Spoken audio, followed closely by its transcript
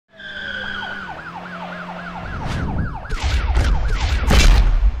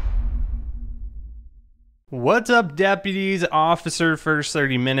What's up, deputies? Officer First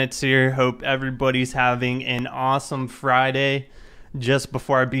 30 Minutes here. Hope everybody's having an awesome Friday. Just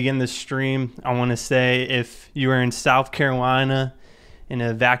before I begin the stream, I want to say if you are in South Carolina in an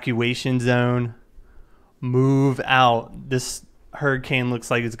evacuation zone, move out. This hurricane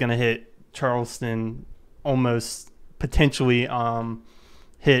looks like it's going to hit Charleston, almost potentially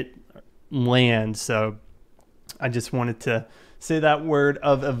hit land. So I just wanted to say that word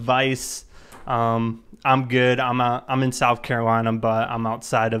of advice. I'm good. I'm in South Carolina, but I'm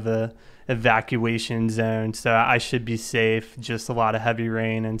outside of a evacuation zone, so I should be safe. Just a lot of heavy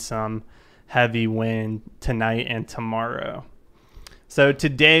rain and some heavy wind tonight and tomorrow. So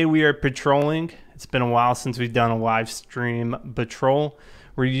today we are patrolling. It's been a while since we've done a live stream patrol.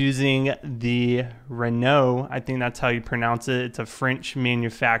 We're using the Renault, I think that's how you pronounce it. It's a French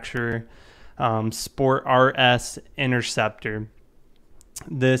manufacturer, Sport RS Interceptor.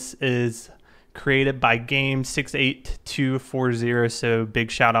 This is created by Game68240, so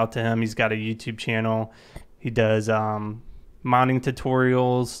big shout out to him. He's got a YouTube channel. He does modding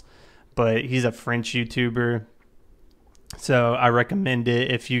tutorials, but he's a French YouTuber, so I recommend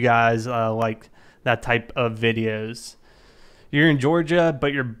it if you guys like that type of videos. You're in Georgia,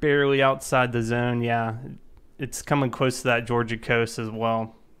 but you're barely outside the zone. Yeah, it's coming close to that Georgia coast as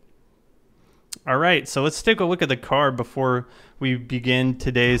well. All right, so let's take a look at the car before we begin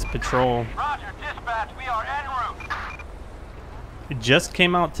today's patrol. Roger, dispatch, we are en route. It just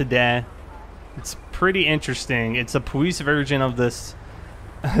came out today. It's pretty interesting. It's a police version of this,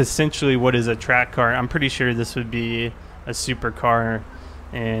 essentially what is a track car. I'm pretty sure this would be a supercar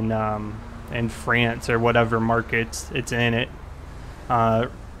in France or whatever markets it's in it.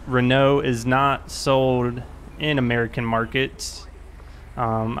 Renault is not sold in American markets.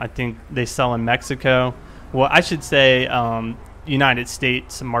 I think they sell in Mexico. Well, I should say United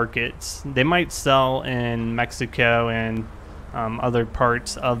States markets. They might sell in Mexico and other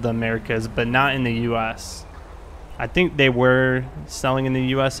parts of the Americas, but not in the U.S. I think they were selling in the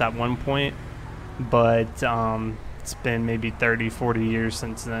U.S. at one point, but it's been maybe 30, 40 years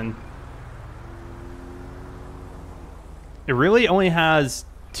since then. It really only has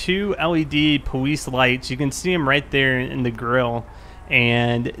 2 LED police lights. You can see them right there in the grill.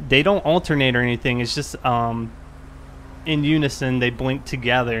 And they don't alternate or anything. It's just in unison. They blink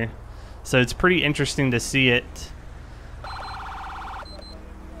together. So it's pretty interesting to see it.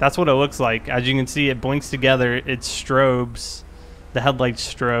 That's what it looks like. As you can see, it blinks together. It strobes. The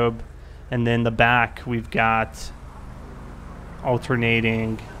headlights strobe. And then the back, we've got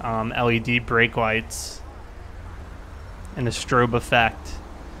alternating LED brake lights and a strobe effect.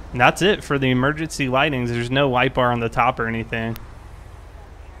 And that's it for the emergency lightings. There's no light bar on the top or anything.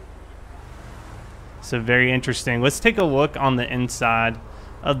 So very interesting. Let's take a look on the inside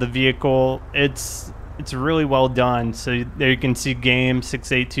of the vehicle. It's really well done. So there you can see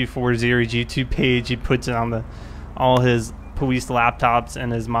Game68240's YouTube page. He puts it on all his police laptops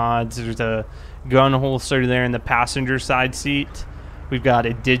and his mods. There's a gun holster there in the passenger side seat. We've got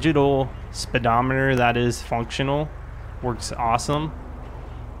a digital speedometer that is functional. Works awesome.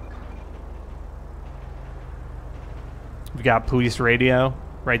 We've got police radio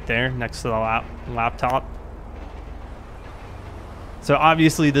right there next to the laptop. So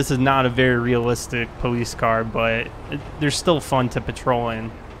obviously this is not a very realistic police car, but they're still fun to patrol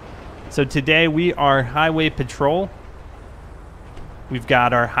in. So today we are highway patrol. We've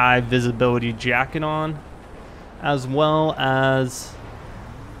got our high visibility jacket on, as well as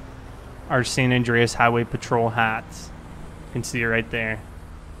our San Andreas Highway Patrol hats. You can see it right there.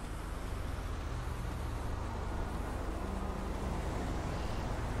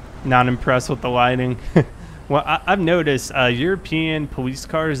 Not impressed with the lighting. Well, I've noticed European police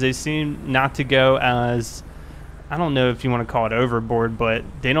cars, they seem not to go as, I don't know if you want to call it overboard, but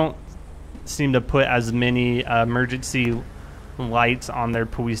they don't seem to put as many emergency lights on their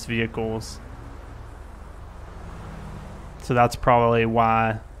police vehicles. So that's probably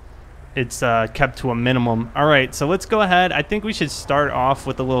why it's kept to a minimum. All right, so let's go ahead. I think we should start off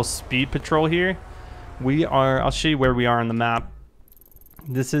with a little speed patrol here. I'll show you where we are on the map.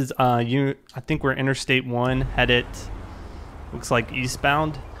 This is I think we're Interstate 1 headed, looks like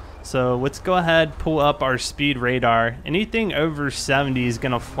eastbound. So let's go ahead, pull up our speed radar. Anything over 70 is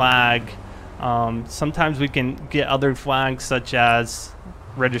gonna flag. Sometimes we can get other flags such as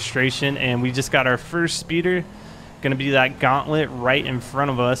registration, and we just got our first speeder, gonna be that gauntlet right in front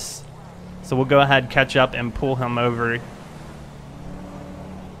of us. So we'll go ahead, catch up and pull him over.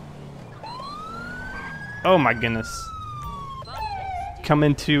 Oh my goodness.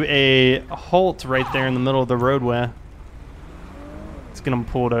 Coming to a halt right there in the middle of the roadway. It's gonna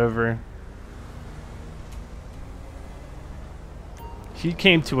pull it over. He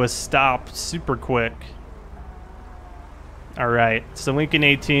came to a stop super quick. All right, so Lincoln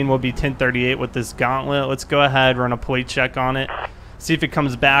 18 will be 1038 with this gauntlet. Let's go ahead, run a plate check on it. See if it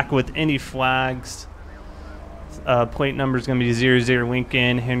comes back with any flags. Plate number is going to be 00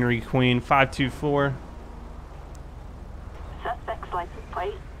 Lincoln, Henry Queen 524. Suspect's license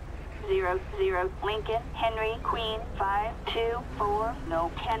plate 00 Lincoln, Henry Queen 524, no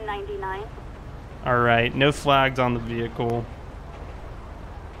 1099. All right, no flags on the vehicle.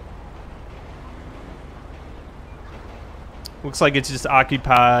 Looks like it's just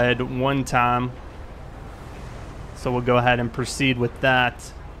occupied one time. So we'll go ahead and proceed with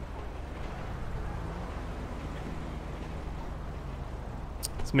that.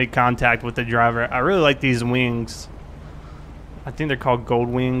 Let's make contact with the driver. I really like these wings. I think they're called gold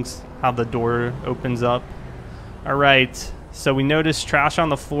wings, how the door opens up. All right, so we noticed trash on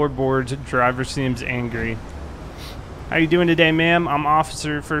the floorboards. Driver seems angry. How you doing today, ma'am? I'm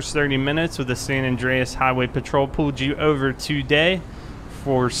Officer First 30 Minutes with the San Andreas Highway Patrol. Pulled you over today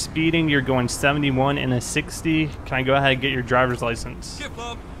for speeding. You're going 71 in a 60. Can I go ahead and get your driver's license?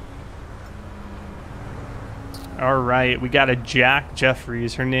 All right, we got a Jack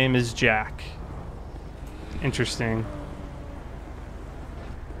Jeffries. Her name is Jack. Interesting.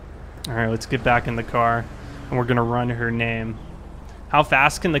 All right, let's get back in the car, and we're gonna run her name. How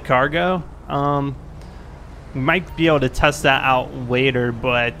fast can the car go? We might be able to test that out later,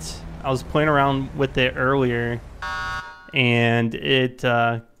 but I was playing around with it earlier, and it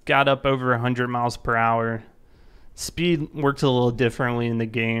got up over 100 miles per hour. Speed works a little differently in the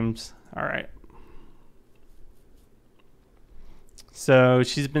games. All right. So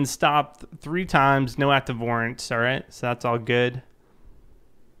she's been stopped 3 times, no active warrants. All right, so that's all good.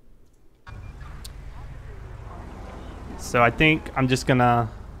 So I think I'm just gonna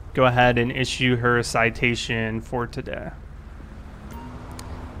go ahead and issue her a citation for today.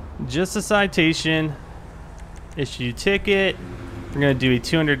 Just a citation. Issue ticket. We're going to do a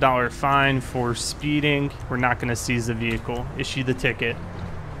 $200 fine for speeding. We're not going to seize the vehicle. Issue the ticket.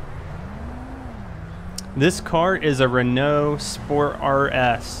 This car is a Renault Sport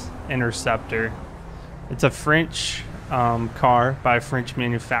RS Interceptor. It's a French car by a French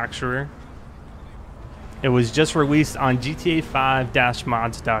manufacturer. It was just released on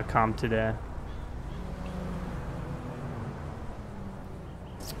GTA5-mods.com today.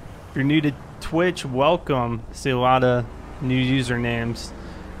 If you're new to Twitch, welcome. See a lot of new usernames.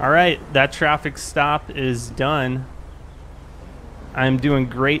 All right, that traffic stop is done. I'm doing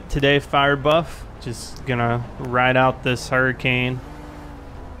great today, Firebuff. Just gonna ride out this hurricane.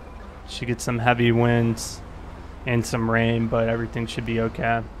 Should get some heavy winds and some rain, but everything should be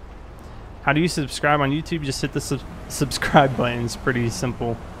okay. How do you subscribe on YouTube? Just hit the subscribe button. It's pretty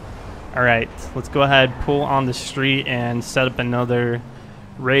simple. All right, let's go ahead, pull on the street and set up another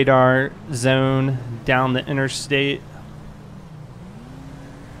radar zone down the interstate.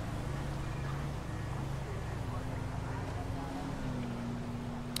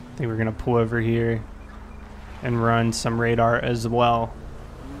 I think we're gonna pull over here and run some radar as well.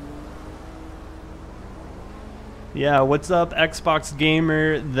 Yeah, what's up, Xbox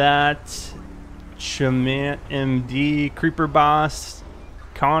Gamer? That Chamant MD, Creeper Boss,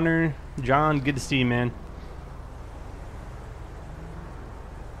 Connor, John, good to see you, man.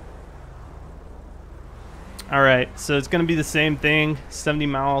 All right, so it's gonna be the same thing, 70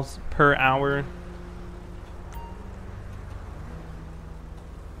 miles per hour.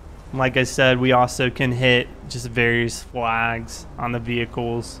 Like I said, we also can hit just various flags on the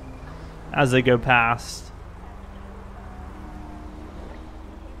vehicles as they go past.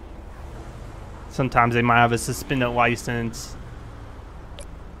 Sometimes they might have a suspended license.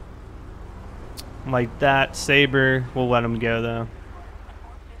 Like that Saber, we'll let them go though.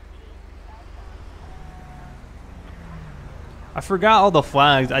 I forgot all the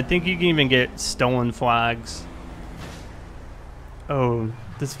flags. I think you can even get stolen flags. Oh,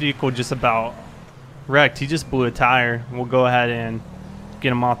 this vehicle just about wrecked. He just blew a tire. We'll go ahead and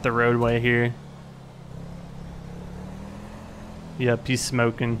get him off the roadway here. Yep, he's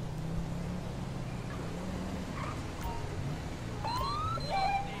smoking.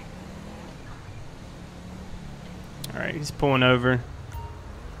 Alright, he's pulling over.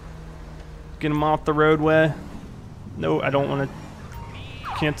 Get him off the roadway. No, I don't want to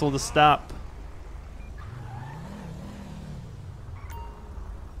cancel the stop.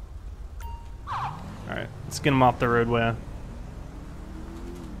 Alright, let's get him off the roadway.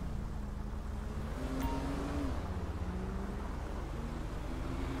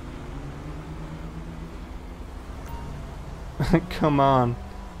 Come on.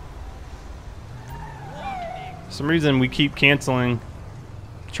 For some reason we keep canceling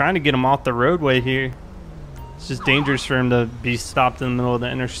trying to get him off the roadway here. It's just dangerous for him to be stopped in the middle of the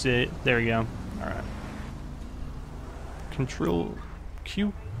interstate. There we go. All right. Control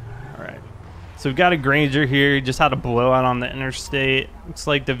Q. All right. So we've got a Granger here. He just had a blowout on the interstate. Looks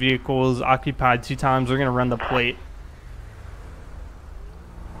like the vehicle is occupied 2 times. We're going to run the plate.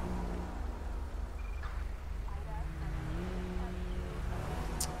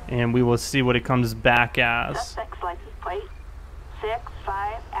 And we will see what it comes back as. Suspect's license plate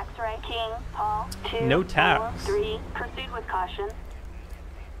 6-5 X-ray King Paul 2 No tax. 4 3. Proceed with caution.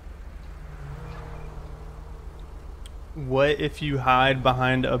 What if you hide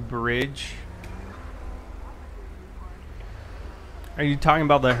behind a bridge? Are you talking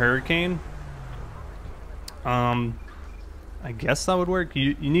about the hurricane? I guess that would work.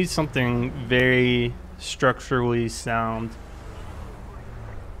 You need something very structurally sound.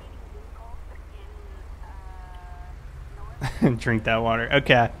 Drink that water.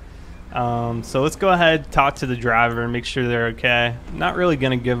 Okay. So let's go ahead, talk to the driver, and make sure they're okay. I'm not really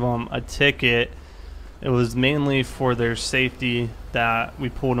going to give them a ticket. It was mainly for their safety that we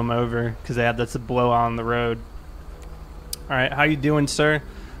pulled them over because they had this blowout on the road. All right, how you doing, sir?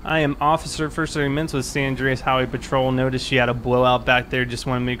 I am Officer First 30 Minutes with San Andreas Highway Patrol. Noticed you had a blowout back there. Just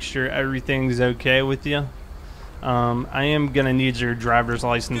want to make sure everything's okay with you. I am going to need your driver's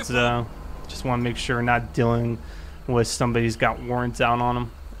license, though. Just want to make sure we're not dealing with somebody's got warrants out on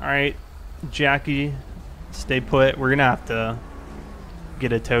them. All right, Jackie, stay put. We're going to have to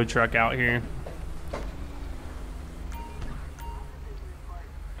get a tow truck out here.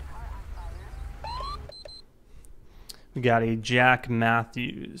 We got a Jack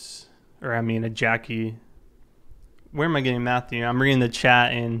Matthews, or I mean a Jackie. Where am I getting Matthew? I'm reading the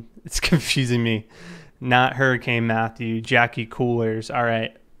chat and it's confusing me. Not Hurricane Matthew, Jackie Coolers. All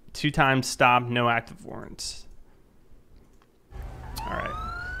right, 2 times stop, no active warrants. All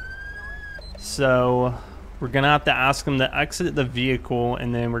right. So we're gonna have to ask him to exit the vehicle,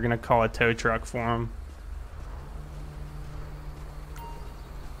 and then we're gonna call a tow truck for him.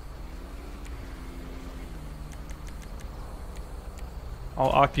 All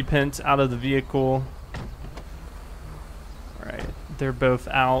occupants out of the vehicle. All right, they're both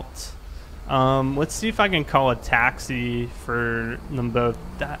out. Let's see if I can call a taxi for them both.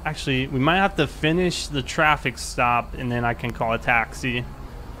 Actually, we might have to finish the traffic stop and then I can call a taxi.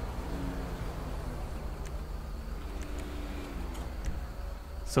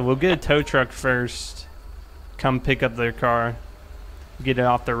 So we'll get a tow truck first. Come pick up their car. Get it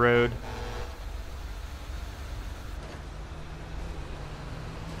off the road.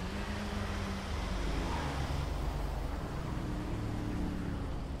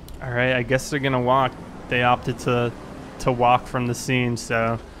 All right, I guess they're gonna walk. They opted to walk from the scene,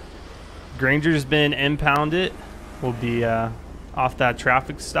 so Granger's been impounded. We'll be off that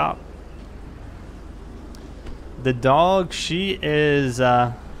traffic stop. The dog, she is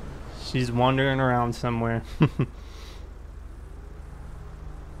she's wandering around somewhere.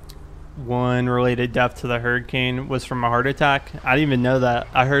 One related death to the hurricane was from a heart attack. I didn't even know that.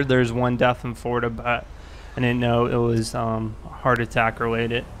 I heard there's 1 death in Florida, but I didn't know it was heart attack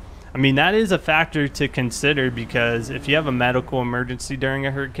related. I mean, that is a factor to consider because if you have a medical emergency during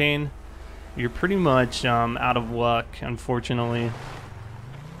a hurricane, you're pretty much out of luck, unfortunately.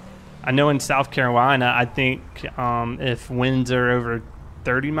 I know in South Carolina, I think if winds are over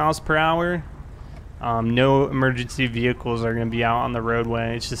 30 miles per hour, no emergency vehicles are going to be out on the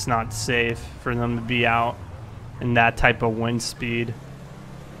roadway. It's just not safe for them to be out in that type of wind speed.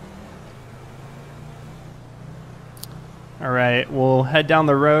 All right, we'll head down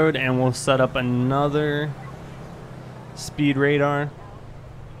the road and we'll set up another speed radar.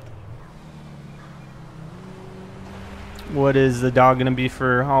 What is the dog gonna be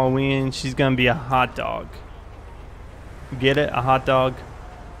for Halloween? She's gonna be a hot dog. Get it? A hot dog?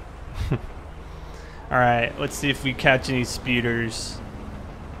 All right, let's see if we catch any speeders.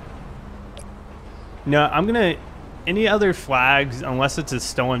 No, I'm gonna, any other flags, unless it's a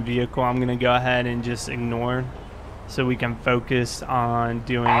stolen vehicle, I'm gonna go ahead and just ignore, so we can focus on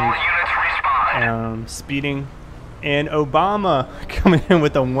doing speeding. And Obama coming in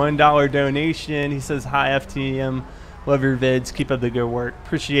with a $1 donation. He says, hi FTM, love your vids, keep up the good work.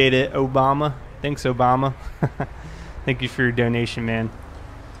 Appreciate it, Obama. Thanks, Obama. Thank you for your donation, man.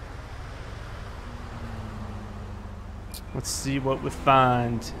 Let's see what we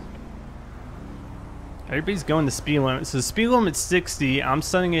find. Everybody's going the speed limit. So the speed limit's 60. I'm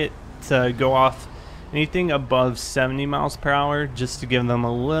setting it to go off anything above 70 miles per hour just to give them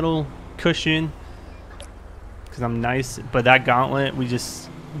a little cushion because I'm nice. But that gauntlet, we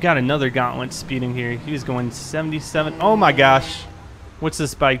got another gauntlet speeding here. He was going 77. Oh my gosh. What's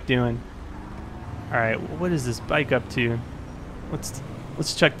this bike doing? All right, what is this bike up to?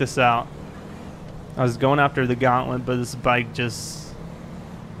 Let's check this out. I was going after the gauntlet, but this bike just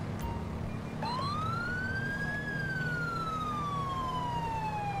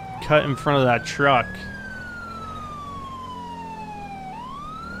cut in front of that truck.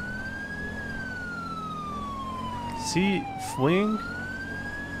 Is he fleeing?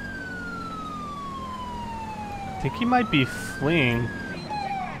 I think he might be fleeing.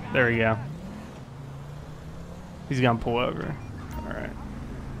 There we go. He's gonna pull over. Alright.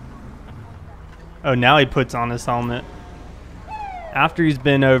 Oh, now he puts on his helmet. After he's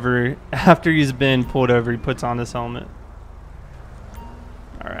been pulled over, he puts on his helmet.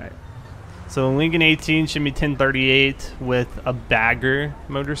 Alright. So Lincoln 18 should be 1038 with a bagger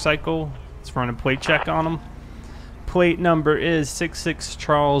motorcycle. Let's run a plate check on him. Plate number is 66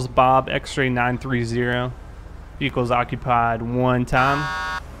 Charles Bob X-ray 930. Vehicle's occupied one time.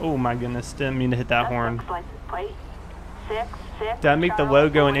 Oh my goodness, didn't mean to hit that horn. Did I make the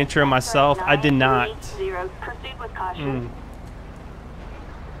logo and intro myself? I did not.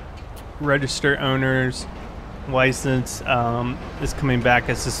 Register owner's license is coming back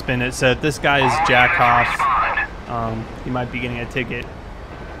as suspended. So if this guy is jack off, he might be getting a ticket.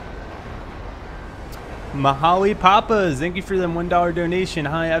 Mahali Papas, thank you for the $1 donation.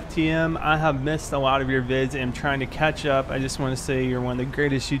 Hi FTM, I have missed a lot of your vids and I'm trying to catch up. I just want to say you're one of the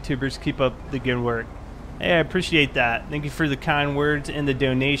greatest YouTubers. Keep up the good work. Hey, I appreciate that. Thank you for the kind words and the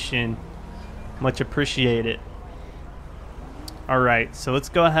donation. Much appreciated. Alright, so let's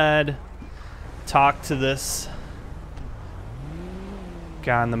go ahead, talk to this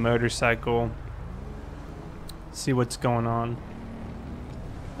guy on the motorcycle. See what's going on.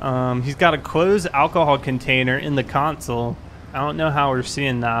 He's got a closed alcohol container in the console. I don't know how we're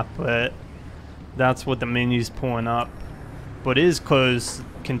seeing that, but that's what the menu's pulling up. But it is closed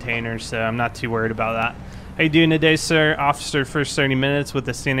container, so I'm not too worried about that. How you doing today, sir? Officer, first 30 minutes with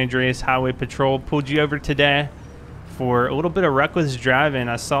the San Andreas Highway Patrol. Pulled you over today for a little bit of reckless driving.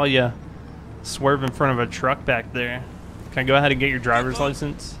 I saw you swerve in front of a truck back there. Can I go ahead and get your driver's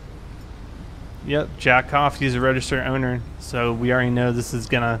license? Yep, jack off. He's a registered owner, so we already know this is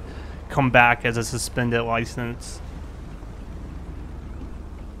gonna come back as a suspended license.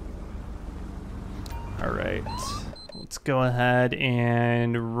 All right, let's go ahead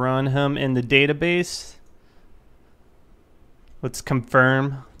and run him in the database. Let's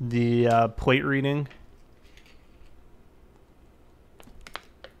confirm the plate reading.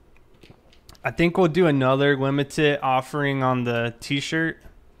 I think we'll do another limited offering on the t-shirt.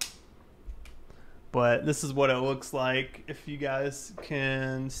 But this is what it looks like. If you guys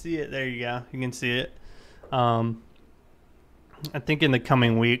can see it, there you go. You can see it. I think in the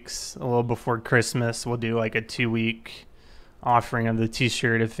coming weeks, a little before Christmas, we'll do like a 2-week offering of the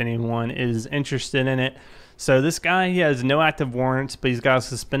t-shirt if anyone is interested in it. So this guy, he has no active warrants, but he's got a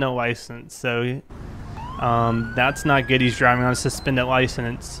suspended license. So that's not good. He's driving on a suspended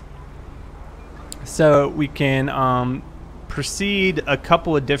license. So we can proceed a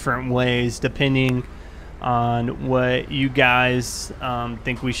couple of different ways depending on what you guys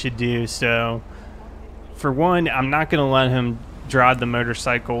think we should do. So for one, I'm not going to let him drive the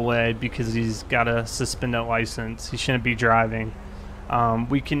motorcycle away because he's got a suspended license. He shouldn't be driving.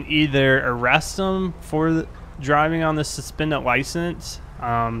 We can either arrest him for driving on the suspended license.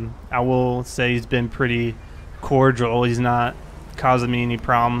 I will say he's been pretty cordial. He's not causing me any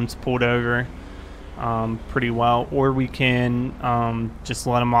problems, pulled over pretty well, or we can just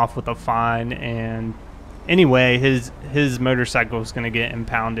let him off with a fine. And anyway, his motorcycle is going to get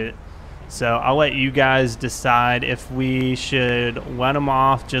impounded. So I'll let you guys decide if we should let him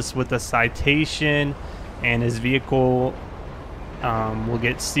off just with a citation and his vehicle will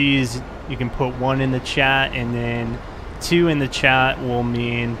get seized. You can put 1 in the chat, and then 2 in the chat will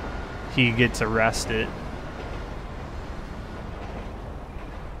mean he gets arrested.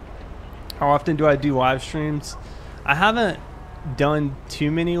 How often do I do live streams? I haven't done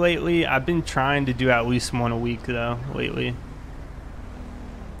too many lately. I've been trying to do at least 1 a week though lately.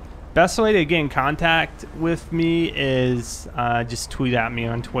 Best way to get in contact with me is just tweet at me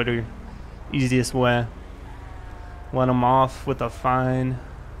on Twitter. Easiest way. Let them off with a fine.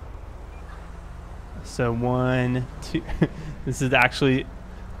 So 1, 2. This is actually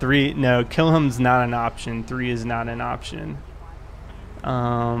 3. No, kill him's not an option. 3 is not an option.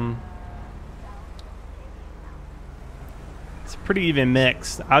 It's a pretty even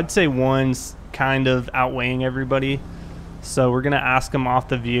mix. I'd say 1's kind of outweighing everybody. So we're going to ask him off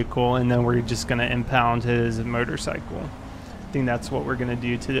the vehicle, and then we're just going to impound his motorcycle. I think that's what we're going to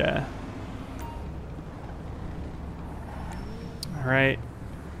do today. All right.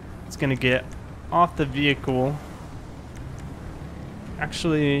 It's going to get off the vehicle.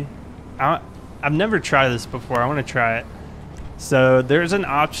 Actually, I've never tried this before. I want to try it. So there's an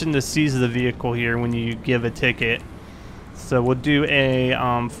option to seize the vehicle here when you give a ticket. So we'll do a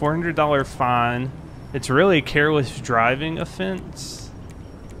 $400 fine. It's really a careless driving offense,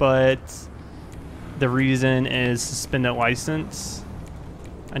 but the reason is suspended license.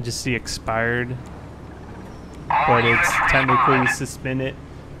 I just see expired, but it's technically suspended.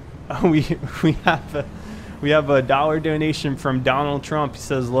 We have a $1 donation from Donald Trump. He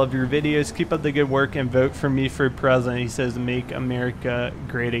says, "Love your videos. Keep up the good work and vote for me for president." He says, "Make America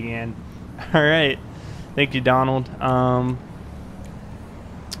great again." All right, thank you, Donald.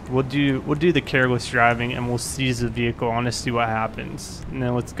 We'll do the careless driving and we'll seize the vehicle. I want to see what happens, and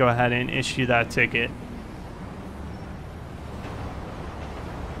then let's go ahead and issue that ticket.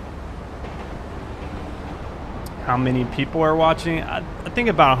 How many people are watching? I think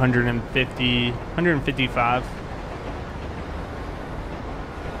about 150, 155.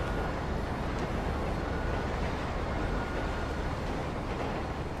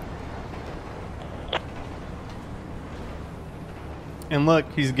 And look,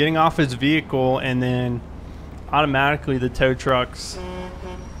 he's getting off his vehicle, and then automatically the tow truck's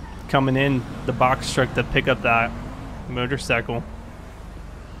coming in, the box truck, to pick up that motorcycle.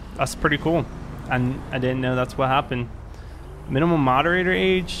 That's pretty cool. I didn't know that's what happened. Minimum moderator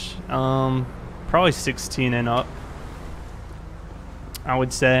age, probably 16 and up, I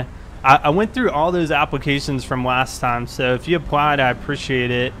would say. I went through all those applications from last time, so if you applied, I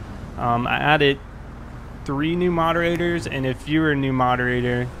appreciate it. I added 3 new moderators, and if you were a new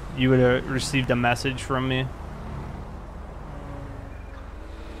moderator, you would have received a message from me.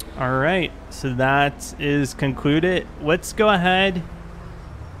 All right, so that is concluded. Let's go ahead,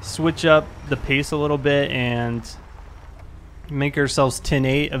 switch up the pace a little bit, and make ourselves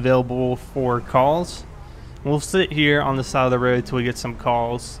 10-8 available for calls. We'll sit here on the side of the road till we get some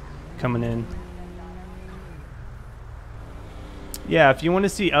calls coming in. Yeah, if you want to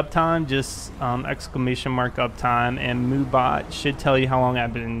see uptime, just exclamation mark uptime, and MooBot should tell you how long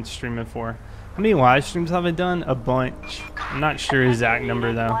I've been streaming for. How many live streams have I done? A bunch. I'm not sure exact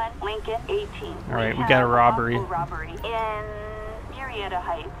number though. All right, we got a robbery. In Marietta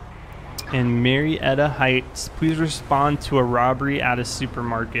Heights. In Marietta Heights, please respond to a robbery at a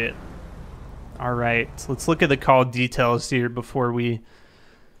supermarket. All right, so let's look at the call details here before we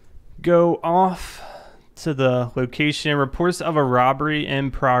go off to the location. Reports of a robbery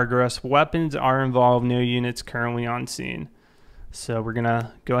in progress. Weapons are involved. No units currently on scene. So we're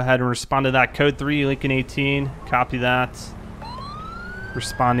gonna go ahead and respond to that. Code 3, Lincoln 18. Copy that.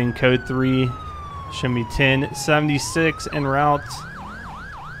 Responding code 3. Show me 1076 en route.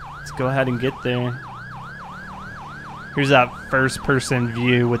 Let's go ahead and get there. Here's that first person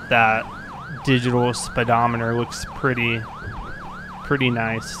view with that digital speedometer. Looks pretty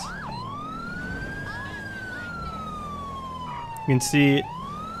nice. You can see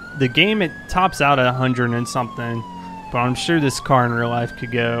the game, it tops out at 100 and something, but I'm sure this car in real life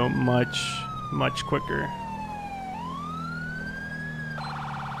could go much quicker.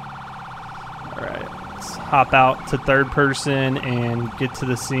 All right, let's hop out to third person and get to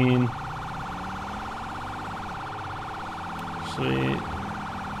the scene. Actually,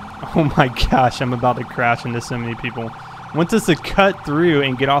 oh my gosh, I'm about to crash into so many people. I want us to cut through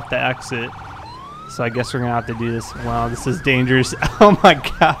and get off the exit. So I guess we're gonna have to do this. Wow, this is dangerous. Oh my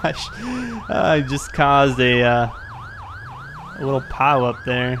gosh. I just caused a little pile up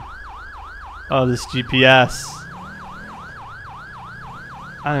there. Oh, this GPS.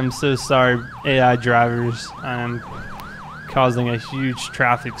 I am so sorry, AI drivers. I'm causing a huge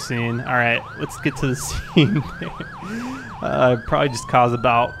traffic scene. All right, let's get to the scene. Probably just caused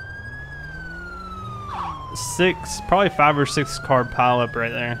about 6, probably 5 or 6 car pile up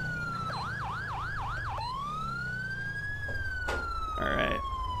right there.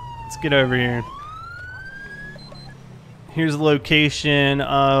 Let's get over here. Here's the location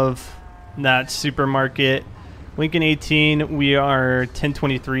of that supermarket. Lincoln 18, we are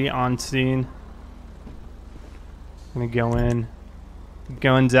 1023 on scene. I'm gonna go in.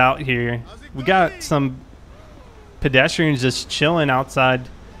 Guns out here. We got some pedestrians just chilling outside.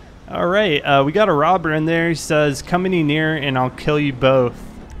 All right, we got a robber in there. He says, "Come any near and I'll kill you both."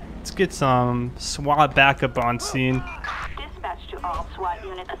 Let's get some SWAT backup on scene. All SWAT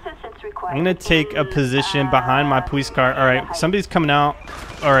unit assistance required. I'm gonna take a position behind my police car. All right, somebody's coming out.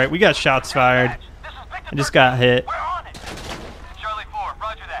 All right, we got shots fired. I just got hit. We're on it. Charlie 4,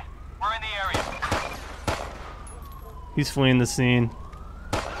 roger that. We're in the area. He's fleeing the scene.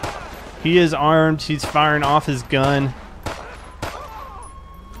 He is armed. He's firing off his gun.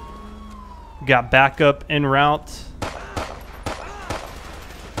 Got backup en route.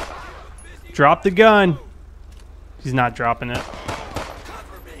 Drop the gun. He's not dropping it.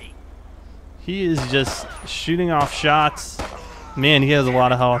 He is just shooting off shots. Man, he has a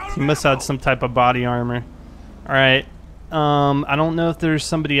lot of health. He must have had some type of body armor. Alright. I don't know if there's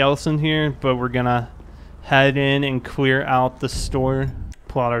somebody else in here, but we're gonna head in and clear out the store.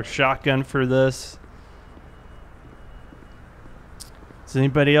 Pull out our shotgun for this. Is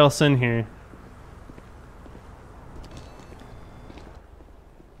anybody else in here?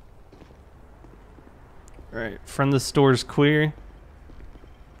 Alright, front of the store's clear.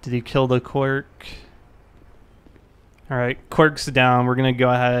 Did he kill the clerk? Alright, clerk's down. We're gonna go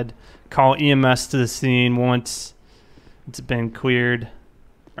ahead, call EMS to the scene once it's been cleared.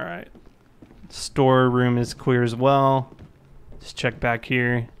 Alright. Storeroom is clear as well. Just check back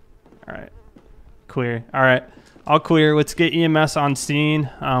here. Alright. Clear. Alright. All clear. Let's get EMS on scene.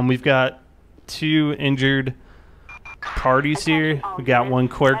 We've got 2 injured parties here. We got one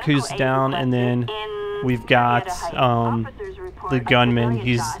clerk who's down, and then we've got the gunman.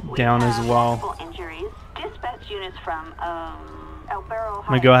 He's down as well. I'm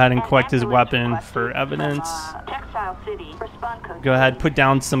going to go ahead and collect his weapon for evidence. Go ahead, put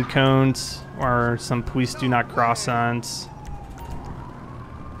down some cones or some police do not cross signs.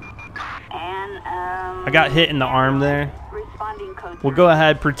 I got hit in the arm there. We'll go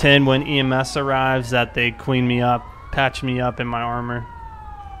ahead, pretend when EMS arrives that they clean me up, patch me up in my armor.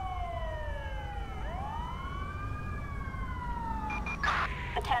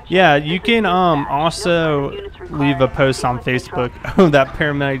 Yeah, you can also leave a post on Facebook. Oh, that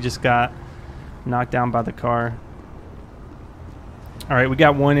paramedic just got knocked down by the car. Alright, we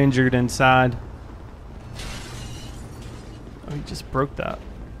got 1 injured inside. Oh, he just broke that.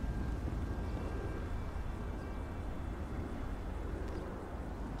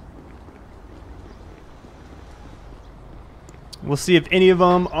 We'll see if any of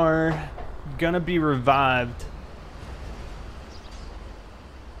them are gonna be revived.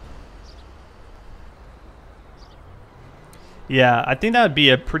 Yeah, I think that would be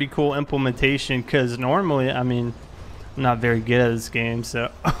a pretty cool implementation because normally, I mean, I'm not very good at this game,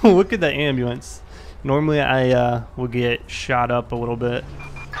 so look at the ambulance. Normally I will get shot up a little bit.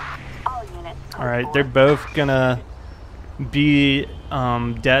 Alright, they're both gonna be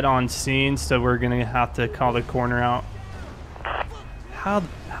dead on scene, so we're gonna have to call the coroner out.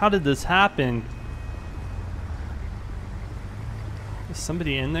 How did this happen? Is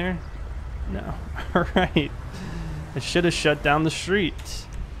somebody in there? No. Alright. I should have shut down the street.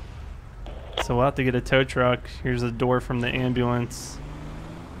 So we'll have to get a tow truck. Here's the door from the ambulance.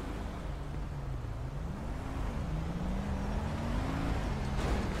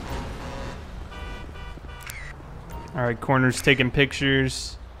 Alright, coroner's taking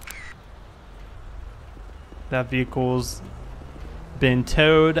pictures. That vehicle's been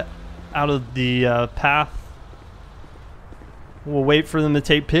towed out of the path. We'll wait for them to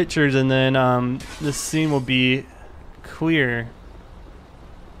take pictures and then this scene will be clear.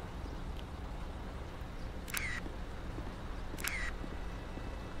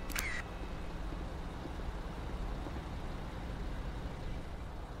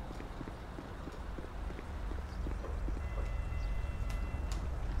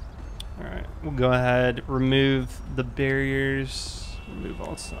 Alright, we'll go ahead, remove the barriers, remove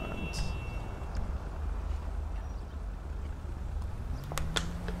all signs.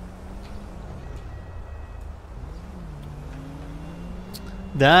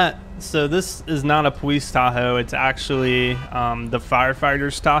 So this is not a police Tahoe, it's actually the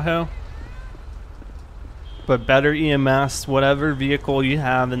firefighter's Tahoe. But better EMS, whatever vehicle you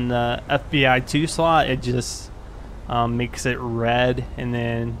have in the FBI 2 slot, it just makes it red, and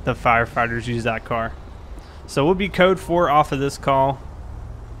then the firefighters use that car. So we'll be code 4 off of this call.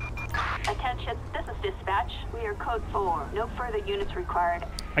 Attention, this is dispatch. We are code 4. No further units required.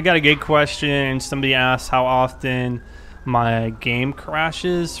 I got a good question. Somebody asked how often my game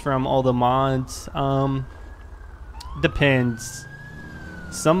crashes from all the mods. Depends.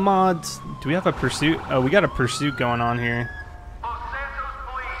 Some mods. Do we have a pursuit? Oh, we got a pursuit going on here. Los Santos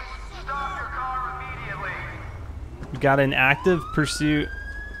police, stop your car immediately. We got an active pursuit.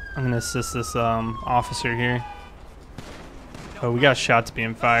 I'm gonna assist this officer here. Oh, we got shots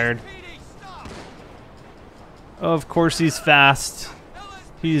being fired. Oh, of course he's fast.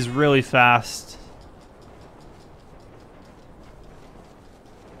 He's really fast.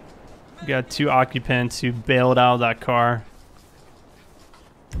 We got 2 occupants who bailed out of that car.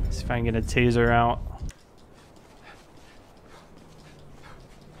 Let's see if I can get a taser out.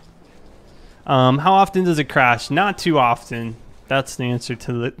 How often does it crash? Not too often. That's the answer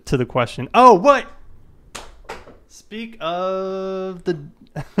to the question. Oh, what? Speak of the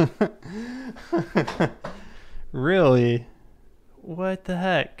really? What the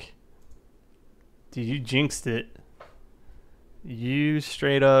heck? Dude, you jinxed it. You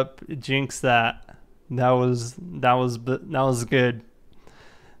straight up jinxed that. That was good.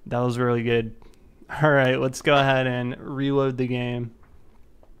 That was really good. All right, let's go ahead and reload the game.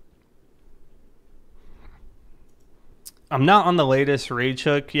 I'm not on the latest Rage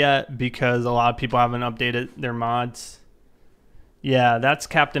Hook yet because a lot of people haven't updated their mods. Yeah, that's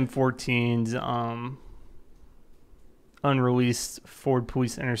Captain 14's unreleased Ford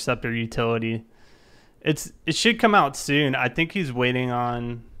Police Interceptor utility. It should come out soon. I think he's waiting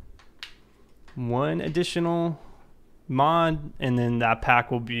on one additional mod, and then that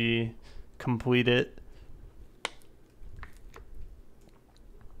pack will be completed.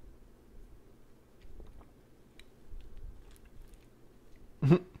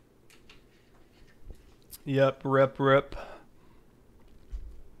 Yep, rip.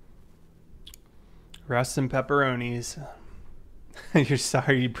 Rust and pepperonis. You're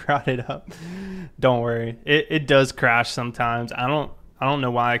sorry you brought it up. Don't worry. It does crash sometimes. I don't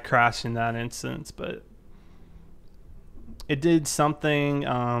know why I crashed in that instance, but it did something.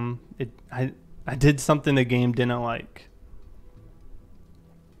 I did something the game didn't like.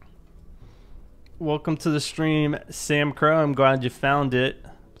 Welcome to the stream, Sam Crow. I'm glad you found it.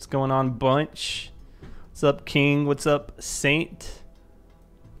 What's going on, Bunch? What's up, King? What's up, Saint?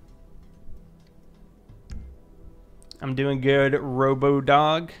 I'm doing good, Robo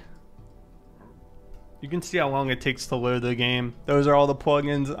Dog. You can see how long it takes to load the game. Those are all the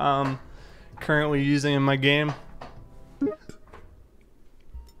plugins I'm currently using in my game.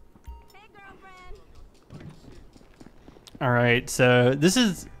 All right, so this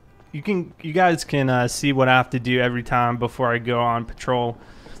is you guys can see what I have to do every time before I go on patrol.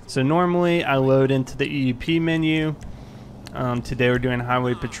 So normally I load into the EUP menu. Today we're doing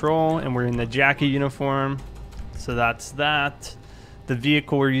highway patrol and we're in the Jackie uniform. So that's that. The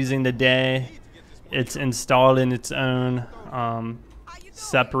vehicle we're using today, it's installed in its own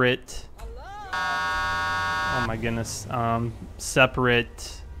separate, oh my goodness,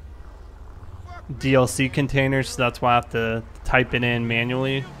 separate DLC container, so that's why I have to type it in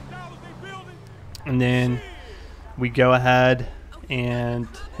manually. And then we go ahead and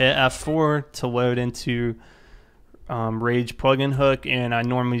hit F4 to load into Rage plugin hook, and I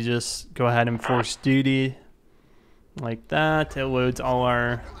normally just go ahead and force duty like that. It loads all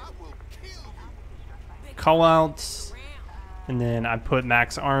our callouts, and then I put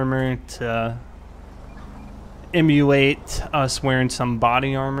max armor to emulate us wearing some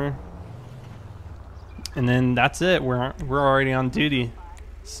body armor. And then that's it. We're already on duty.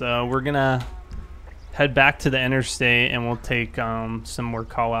 So we're gonna head back to the interstate and we'll take some more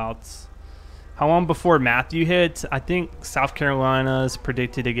callouts. How long before Matthew hits? I think South Carolina is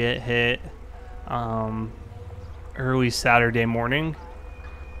predicted to get hit early Saturday morning.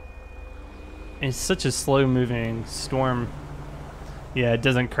 It's such a slow moving storm. Yeah, it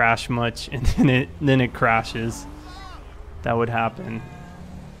doesn't crash much, and then it crashes. That would happen.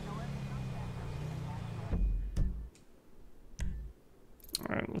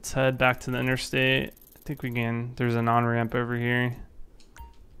 All right, let's head back to the interstate. I think we can. There's an on-ramp over here.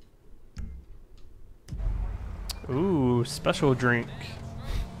 Ooh, special drink.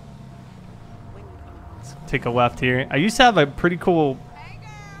 Let's take a left here. I used to have a pretty cool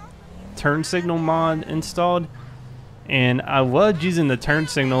turn signal mod installed, and I loved using the turn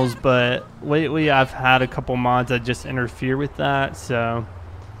signals, but lately I've had a couple mods that just interfere with that, so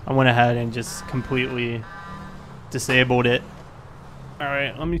I went ahead and just completely disabled it. All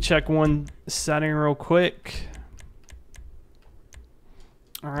right, let me check one setting real quick.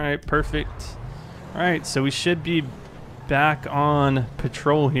 All right, perfect. All right, so we should be back on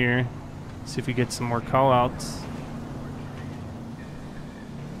patrol here. See if we get some more callouts.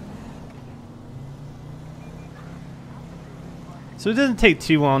 So it doesn't take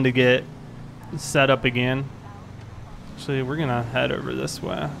too long to get set up again. Actually, we're gonna head over this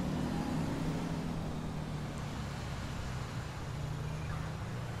way.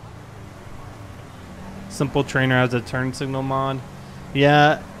 Simple Trainer has a turn signal mod.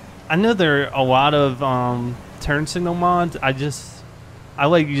 Yeah, I know there are a lot of turn signal mods. I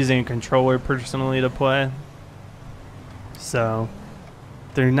like using a controller personally to play. So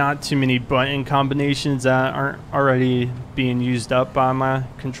there are not too many button combinations that aren't already being used up by my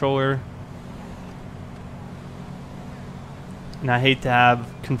controller. And I hate to have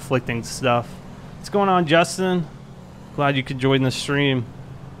conflicting stuff. What's going on, Justin? Glad you could join the stream.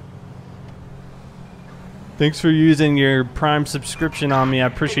 Thanks for using your Prime subscription on me. I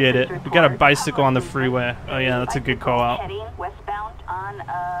appreciate it. We got a bicycle on the freeway. Oh yeah, that's a good call out. Heading westbound on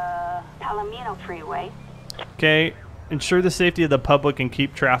Palomino Freeway. Okay, ensure the safety of the public and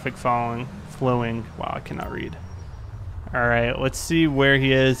keep traffic flowing. Wow, I cannot read. All right, let's see where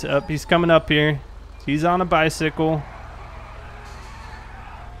he is. Up, he's coming up here. He's on a bicycle.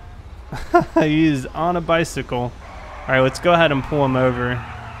 He's on a bicycle. All right, let's go ahead and pull him over.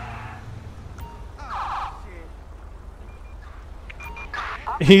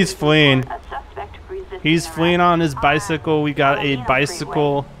 He's fleeing. He's fleeing on his bicycle. We got a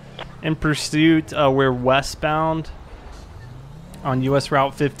bicycle in pursuit. We're westbound on US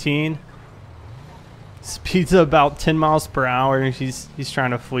Route 15. Speed's about 10 miles per hour. He's trying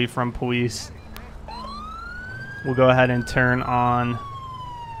to flee from police. We'll go ahead and turn on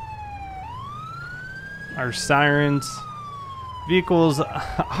our sirens. Vehicles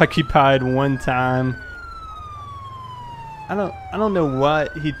occupied one time. I don't know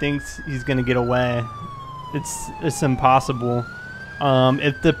what he thinks he's gonna get away. It's impossible.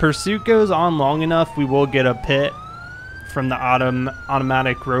 If the pursuit goes on long enough, we will get a pit from the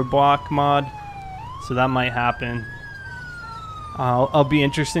automatic roadblock mod, so that might happen. I'll be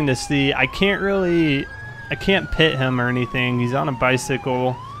interesting to see. I can't pit him or anything. He's on a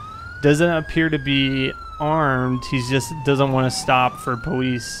bicycle. Doesn't appear to be armed. He just doesn't want to stop for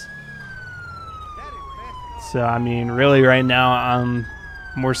police. So, I mean, really right now I'm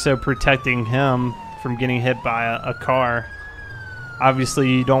more so protecting him from getting hit by a car. Obviously,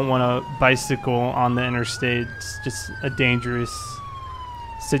 you don't want to bicycle on the interstate. It's just a dangerous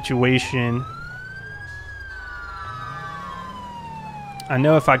situation. I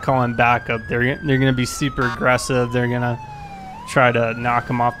know if I call him back up, they're going to be super aggressive. They're going to try to knock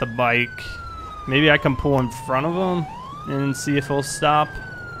him off the bike. Maybe I can pull in front of him and see if he'll stop.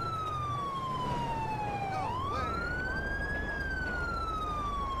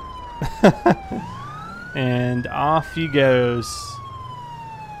 And off he goes.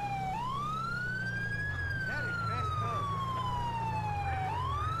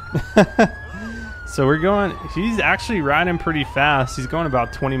 So we're going, he's actually riding pretty fast. He's going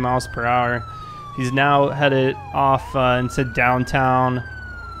about 20 miles per hour. He's now headed off into downtown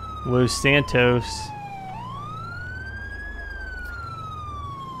Los Santos.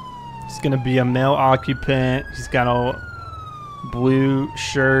 He's going to be a male occupant. He's got a blue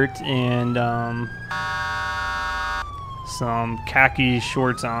shirt and some khaki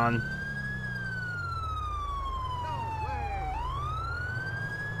shorts on.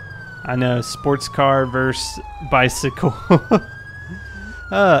 I know, sports car versus bicycle.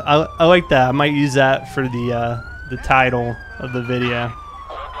 I like that. I might use that for the title of the video.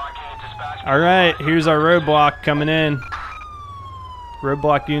 All right, here's our roadblock coming in.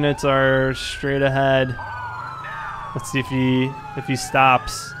 Roadblock units are straight ahead. Let's see if he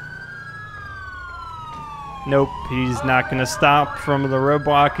stops. Nope, he's not gonna stop from the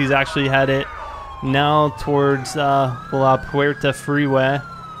roadblock. He's actually headed now towards La Puerta Freeway,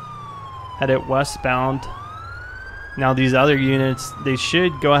 headed westbound. Now these other units, they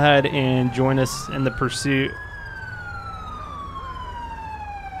should go ahead and join us in the pursuit.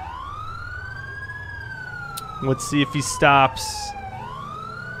 Let's see if he stops.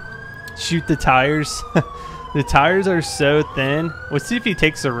 Shoot the tires. The tires are so thin. Let's see if he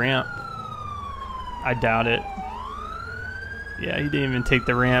takes a ramp. I doubt it. Yeah, he didn't even take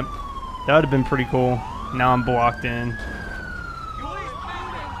the ramp. That would have been pretty cool. Now I'm blocked in.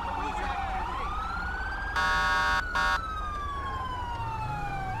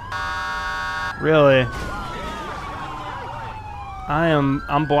 Really?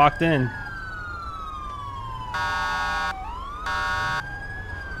 I'm blocked in.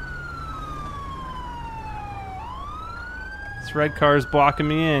 This red car is blocking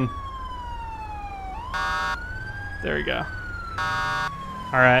me in. There we go.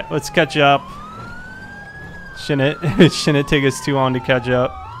 All right, let's catch up. It shouldn't take us too long to catch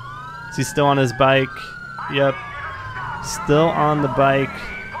up. Is he still on his bike? Yep. Still on the bike.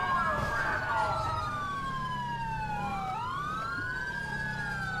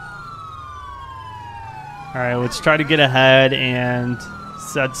 All right, let's try to get ahead and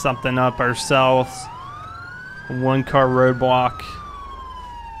set something up ourselves. One car roadblock.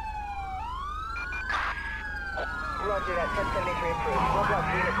 Roger that, 1073 approved. Roadblock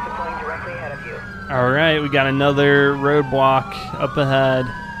units deploying directly ahead of you. All right, we got another roadblock up ahead.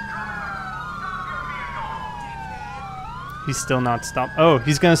 He's still not stopped. Oh,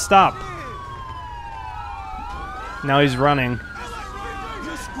 he's gonna stop. Now he's running.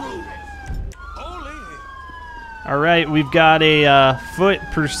 All right, we've got a foot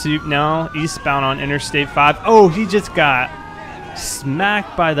pursuit now, eastbound on Interstate 5. Oh, he just got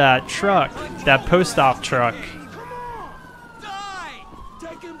smacked by that truck, that post-op truck.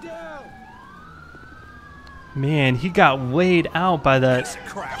 Man, he got weighed out by that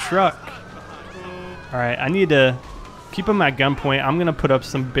truck. All right, I need to keep him at gunpoint. I'm gonna put up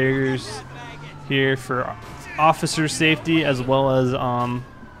some barriers here for officer safety as well as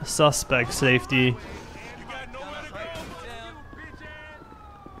suspect safety.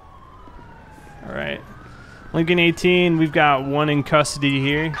 All right, Lincoln 18, we've got one in custody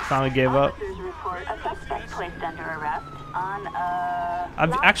here. Finally gave up. Officers report a suspect placed under arrest on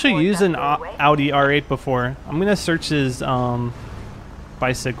I've actually used an Audi R8 before. I'm gonna search his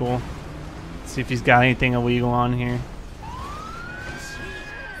bicycle, see if he's got anything illegal on here.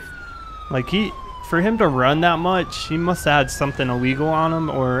 Like for him to run that much, he must have had something illegal on him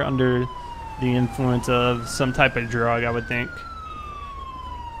or under the influence of some type of drug, I would think.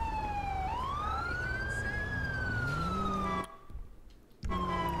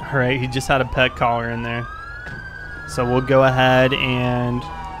 All right, he just had a pet collar in there. So we'll go ahead and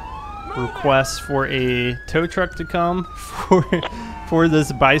request for a tow truck to come for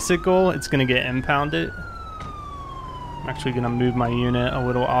this bicycle. It's gonna get impounded. I'm actually gonna move my unit a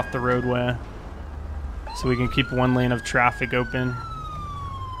little off the roadway so we can keep one lane of traffic open.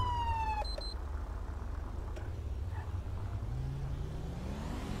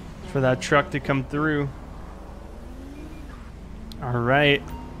 For that truck to come through. All right.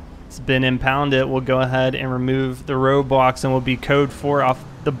 It's been impounded. We'll go ahead and remove the roadblocks and we'll be code 4 off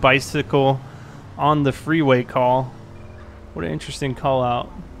the bicycle on the freeway call. What an interesting call out.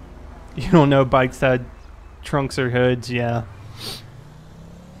 You don't know bikes had trunks or hoods. Yeah.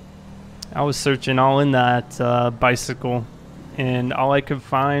 I was searching all in that bicycle and all I could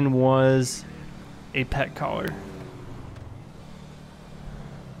find was a pet collar.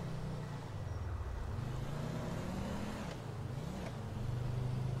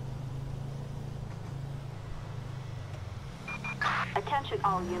 Attention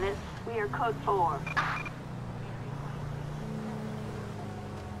all units, we are code 4.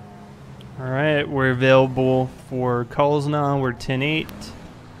 Alright, we're available for calls now. We're 10-8.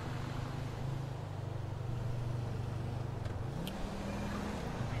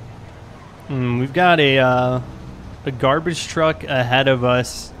 We've got a garbage truck ahead of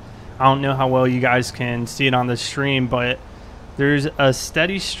us. I don't know how well you guys can see it on the stream, but there's a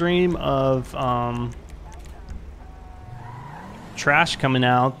steady stream of trash coming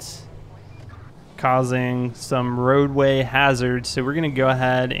out, causing some roadway hazards. So we're gonna go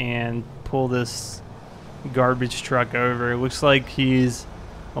ahead and pull this garbage truck over. It looks like he's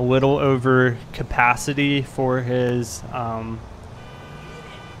a little over capacity for his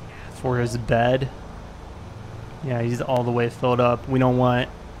bed. Yeah, he's all the way filled up. We don't want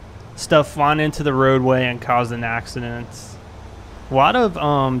stuff flying into the roadway and causing accidents. A lot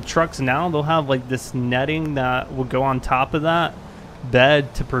of trucks now, they'll have like this netting that will go on top of that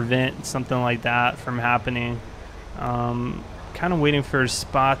bed to prevent something like that from happening. Kind of waiting for a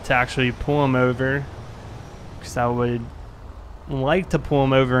spot to actually pull him over, because I would like to pull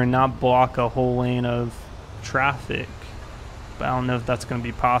him over and not block a whole lane of traffic, but I don't know if that's going to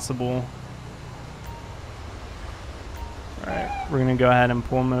be possible. Alright, we're going to go ahead and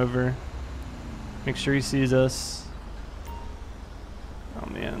pull him over, make sure he sees us. Oh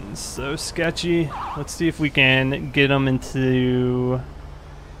man, so sketchy. Let's see if we can get him into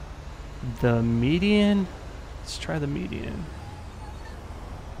the median. Let's try the median.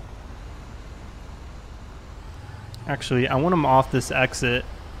 Actually, I want him off this exit.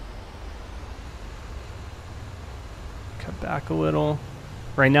 Cut back a little.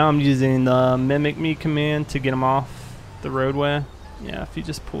 Right now I'm using the mimic me command to get him off the roadway. Yeah, if he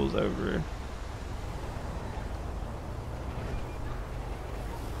just pulls over.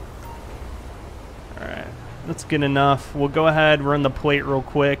 Alright, that's good enough. We'll go ahead, run the plate real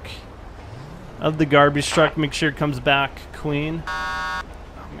quick of the garbage truck, make sure it comes back clean. Oh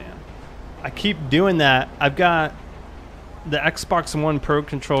man, I keep doing that. I've got the Xbox One Pro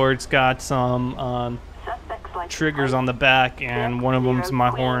controller. It's got some triggers on the back, and one of them's my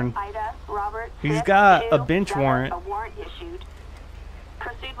horn. He's got a bench warrant.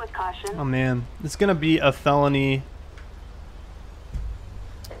 Proceed with caution. Oh man, it's gonna be a felony.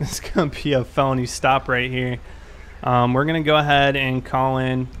 It's gonna be a felony stop right here. We're gonna go ahead and call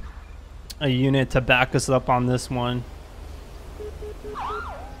in a unit to back us up on this one.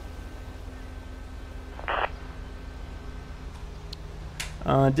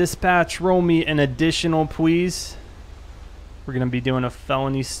 Dispatch, roll me an additional, please. We're gonna be doing a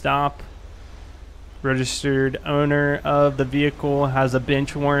felony stop Registered owner of the vehicle has a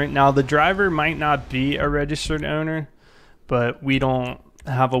bench warrant. Now, the driver might not be a registered owner, but we don't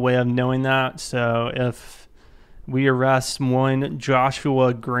have a way of knowing that. So if we arrest one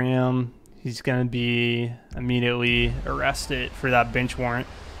Joshua Graham, he's going to be immediately arrested for that bench warrant.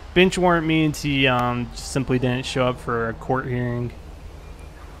 Bench warrant means he just simply didn't show up for a court hearing.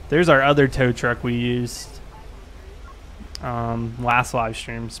 There's our other tow truck we used last live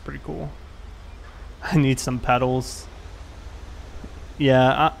stream. It's pretty cool. I need some pedals.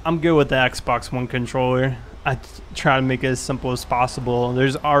 Yeah, I'm good with the Xbox One controller. I try to make it as simple as possible.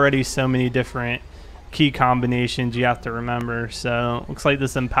 There's already so many different key combinations you have to remember. So looks like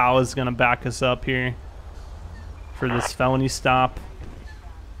this Impala is going to back us up here for this felony stop.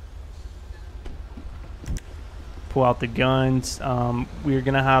 Pull out the guns. We're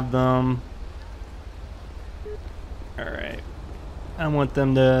going to have them. All right. I want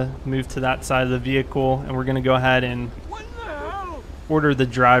them to move to that side of the vehicle, and we're going to go ahead and order the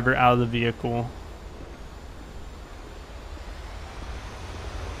driver out of the vehicle.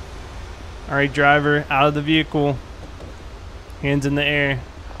 All right, driver, out of the vehicle. Hands in the air.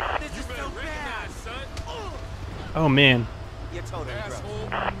 Oh, man. You totally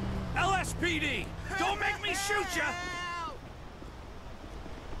LSPD, don't make me shoot you.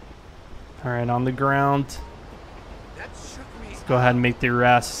 All right, on the ground. Let's go ahead and make the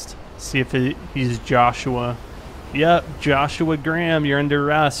arrest. See if he's Joshua. Yep, Joshua Graham, you're under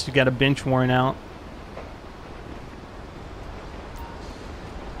arrest. You got a bench warrant out.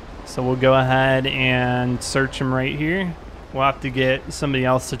 So we'll go ahead and search him right here. We'll have to get somebody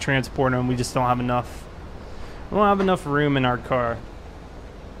else to transport him. We just don't have enough. We don't have enough room in our car.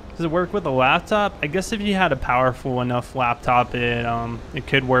 Does it work with a laptop? I guess if you had a powerful enough laptop, it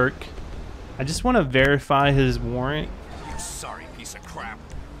could work. I just want to verify his warrant. You sorry piece of crap.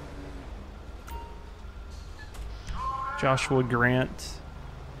 Joshua Grant.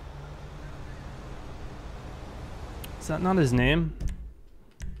 Is that not his name?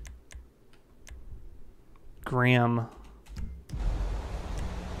 Graham.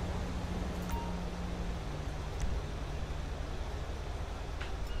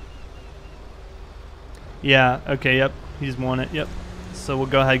 Yeah, okay, yep. He's won it, yep. So we'll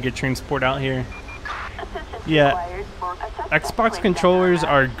go ahead and get transport out here. Yeah, Xbox controllers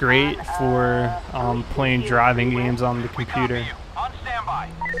are great for playing driving games on the computer.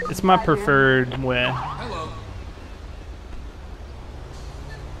 It's my preferred way.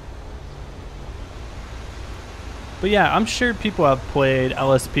 But yeah, I'm sure people have played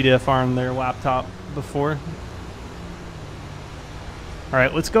LSPDFR on their laptop before.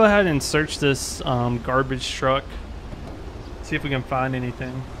 Alright, let's go ahead and search this garbage truck. See if we can find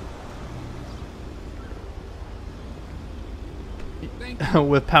anything.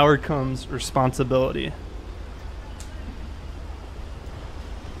 With power comes responsibility.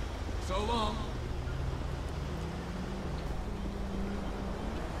 So long.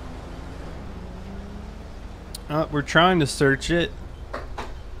 We're trying to search it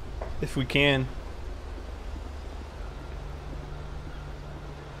if we can.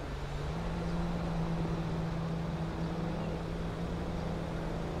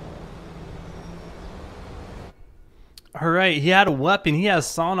 Alright, he had a weapon. He has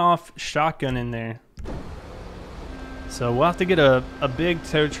sawn-off shotgun in there. So we'll have to get a big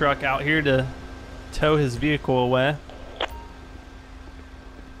tow truck out here to tow his vehicle away.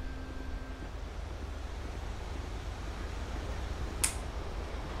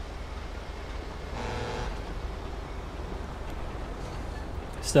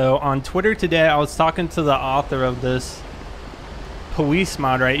 So on Twitter today, I was talking to the author of this police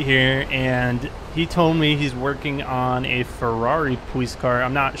mod right here, and he told me he's working on a Ferrari police car.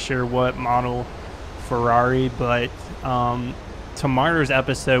 I'm not sure what model Ferrari, but tomorrow's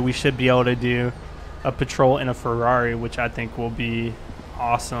episode we should be able to do a patrol in a Ferrari, which I think will be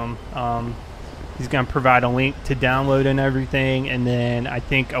awesome. He's going to provide a link to download and everything, and then I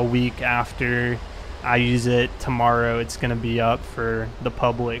think a week after I use it tomorrow, it's going to be up for the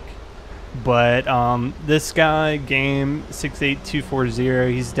public. But this guy, Game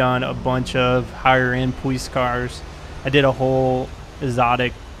 68240, he's done a bunch of higher end police cars. I did a whole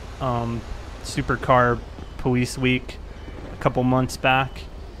exotic supercar police week a couple months back,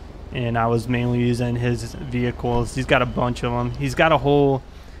 and I was mainly using his vehicles. He's got a bunch of them. He's got a whole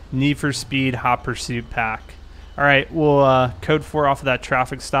Need for Speed Hot Pursuit pack. All right, we'll code 4 off of that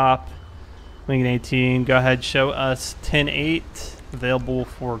traffic stop. Lincoln 18, go ahead, show us 10-8, available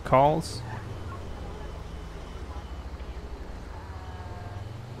for calls.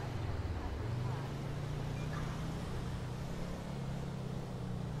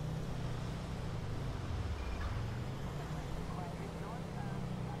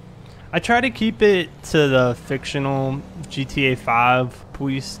 I try to keep it to the fictional GTA 5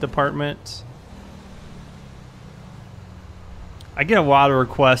 police department. I get a lot of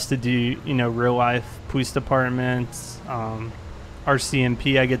requests to do, you know, real life police departments.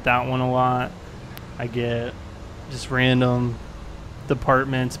 RCMP, I get that one a lot. I get just random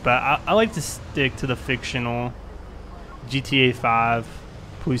departments, but I like to stick to the fictional GTA 5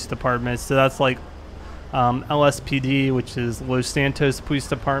 police departments. So that's like LSPD, which is Los Santos Police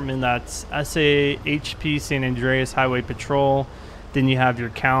Department. That's SAHP, San Andreas Highway Patrol. Then you have your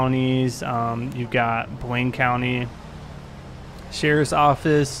counties. You've got Blaine County Sheriff's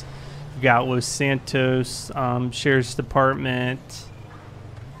Office. You've got Los Santos Sheriff's Department.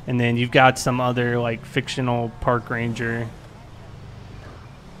 And then you've got some other like fictional park ranger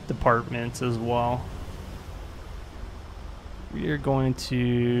departments as well. We are going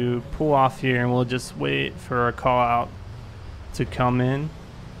to pull off here and we'll just wait for our call out to come in.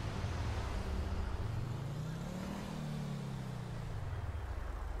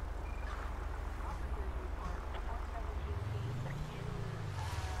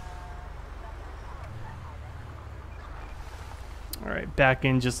 All right, back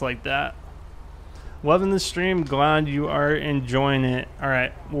in just like that. Loving the stream, glad you are enjoying it. All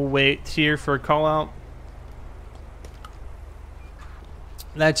right, we'll wait here for a call out.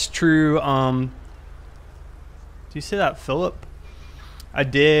 That's true. Do you say that, Philip? I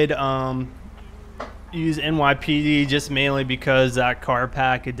did use NYPD just mainly because that car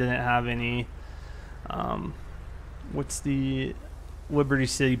pack, it didn't have any what's the Liberty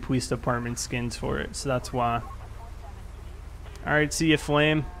City Police Department skins for it, so that's why. All right, see you,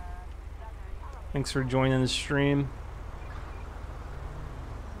 Flame. Thanks for joining the stream.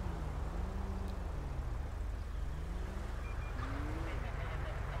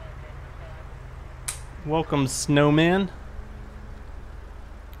 Welcome, Snowman.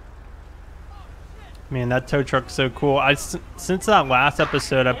 Man, that tow truck's so cool. Since that last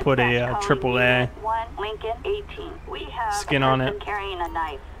episode, I put a AAA Lincoln 18. We have skin on it. Carrying a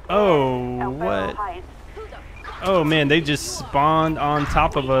knife. Oh, what? Oh man, they just spawned on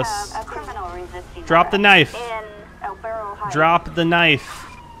top of us. Drop the knife. Drop the knife.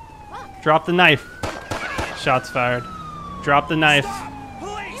 Drop the knife. Shots fired. Drop the knife.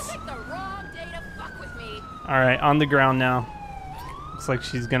 Alright, on the ground now. Looks like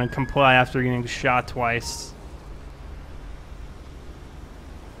she's gonna comply after getting shot twice.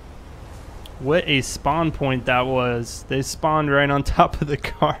 What a spawn point that was. They spawned right on top of the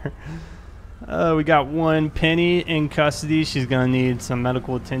car. We got one Penny in custody. She's gonna need some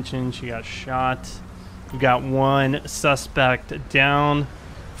medical attention. She got shot. We got one suspect down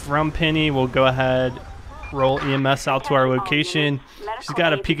from Penny. We'll go ahead, roll EMS out to our location. She's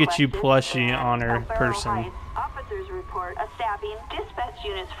got a Pikachu plushie on her person. Officers report a stabbing. Dispatch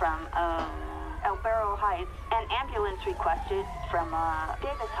units from El Barro Heights. An ambulance requested from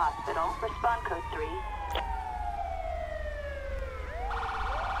Davis Hospital. Respond code 3.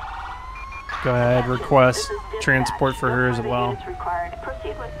 Go ahead, request transport for her as well.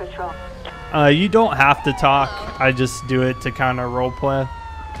 Proceed with patrol. You don't have to talk. I just do it to kind of role play.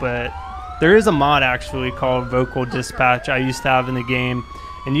 But there is a mod actually called Vocal Dispatch I used to have in the game,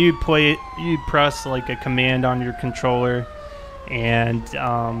 and you press like a command on your controller, and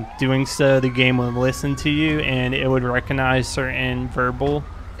doing so the game would listen to you and it would recognize certain verbal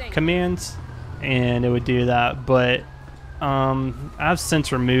commands and it would do that. But I've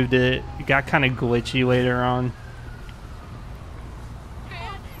since removed it. It got kind of glitchy later on.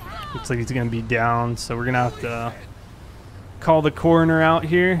 Looks like he's gonna be down, so we're gonna have to call the coroner out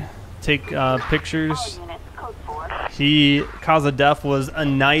here, take pictures. Cause of death was a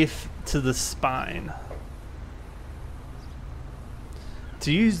knife to the spine.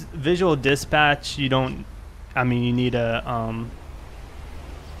 To use visual dispatch, you don't, I mean, you need a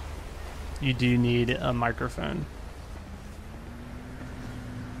you do need a microphone.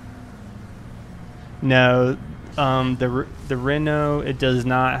 No, the Renault, it does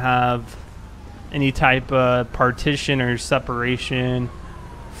not have any type of partition or separation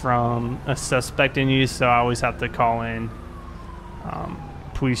from a suspect in use, so I always have to call in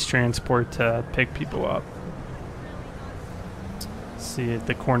police transport to pick people up. See if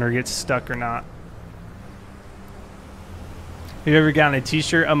the corner gets stuck or not. Have you ever gotten a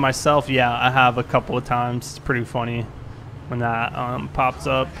t-shirt of myself? Yeah, I have a couple of times. It's pretty funny when that pops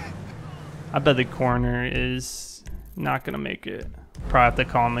up. I bet the coroner is not gonna make it. Probably have to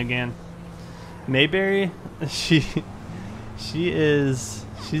call him again. Mayberry, she's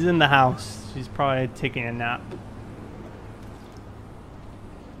in the house. She's probably taking a nap.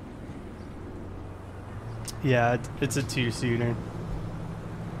 Yeah, it's a two-seater.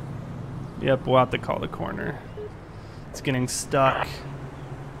 Yep, we'll have to call the corner. It's getting stuck.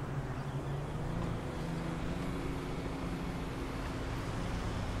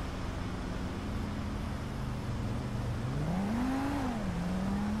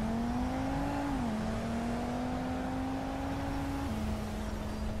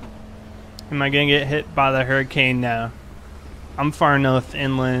 Am I gonna get hit by the hurricane? No. I'm far enough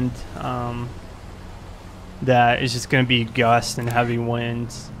inland that it's just gonna be gusts and heavy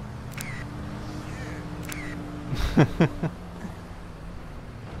winds.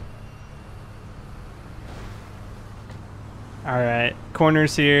 All right,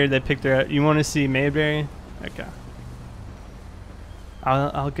 corners here. They picked her up. You want to see Mayberry? Okay.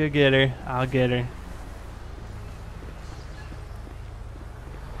 I'll go get her. I'll get her.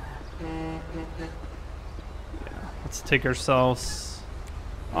 Let's take ourselves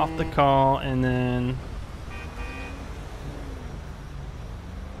off the call and then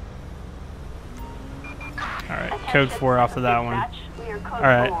alright, code 4 off of that one.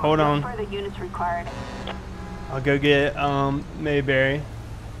 Alright, hold on. I'll go get Mayberry.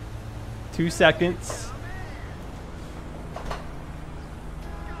 2 seconds.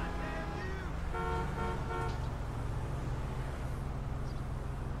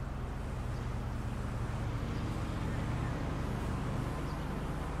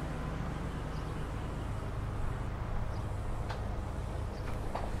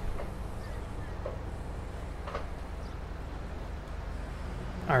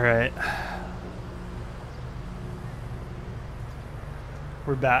 All right,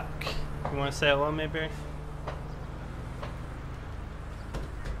 we're back. You want to say hello, Mayberry?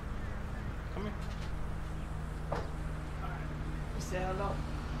 Come here. All right, say hello.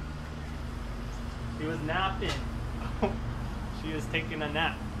 He was napping. She was taking a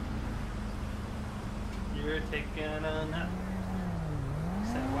nap. You were taking a nap.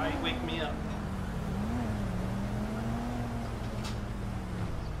 He said, "Why you wake me up?"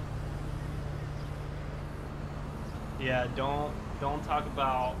 Yeah, don't talk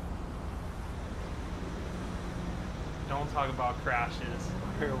about crashes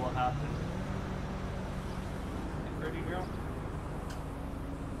or it will happen. Pretty girl.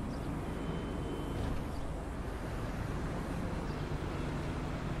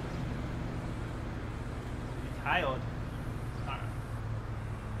 You tired? Alright.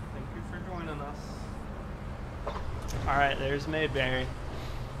 Thank you for joining us. Alright, there's Mayberry.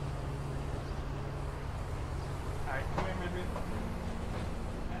 Alright, come here, Mayberry.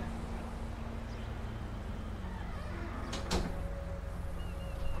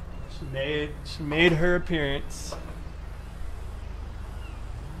 She made her appearance.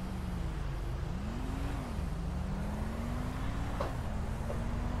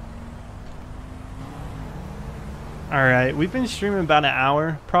 Alright, we've been streaming about an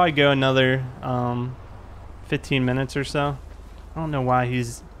hour. Probably go another 15 minutes or so. I don't know why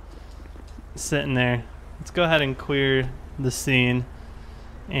he's sitting there. Let's go ahead and clear the scene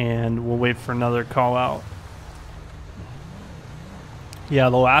and we'll wait for another call out. Yeah,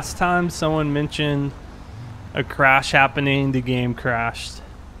 the last time someone mentioned a crash happening, the game crashed.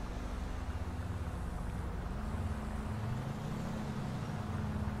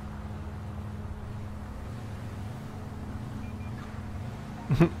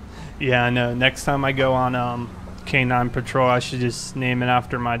 Yeah, I know. Next time I go on K9 patrol, I should just name it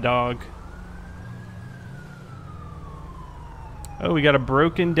after my dog. Oh, we got a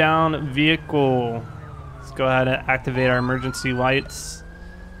broken down vehicle. Let's go ahead and activate our emergency lights.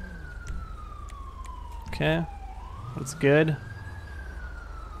 Okay, that's good.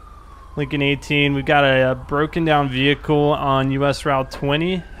 Lincoln 18, we've got a broken down vehicle on US Route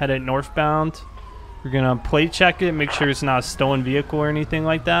 20 headed northbound. We're gonna plate check it, make sure it's not a stolen vehicle or anything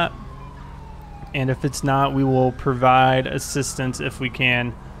like that. And if it's not, we will provide assistance if we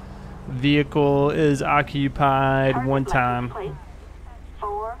can. Vehicle is occupied one time.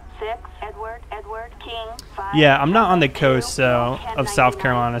 4, 6, Edward King. 5, Yeah, I'm not on the coast of South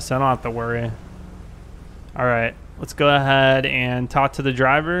Carolina, so I don't have to worry. All right, let's go ahead and talk to the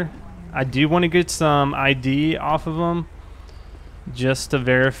driver. I do want to get some ID off of him just to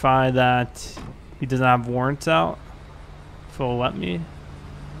verify that he doesn't have warrants out. If he'll let me.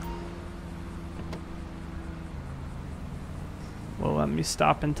 Well, let me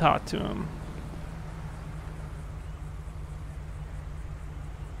stop and talk to him.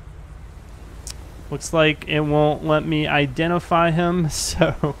 Looks like it won't let me identify him,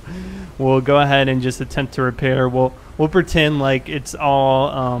 so we'll go ahead and just attempt to repair. We'll pretend like it's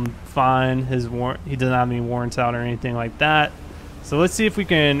all fine. He doesn't have any warrants out or anything like that. So let's see if we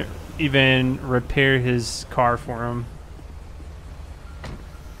can even repair his car for him.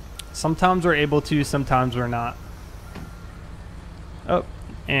 Sometimes we're able to, sometimes we're not. Oh,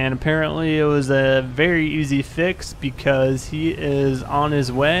 and apparently it was a very easy fix because he is on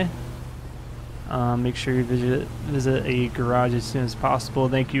his way. Make sure you visit a garage as soon as possible.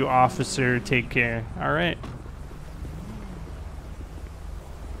 Thank you, officer. Take care. All right.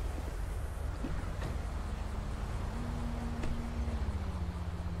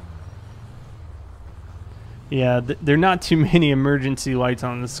 Yeah, there are not too many emergency lights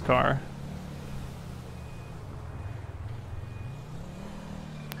on this car.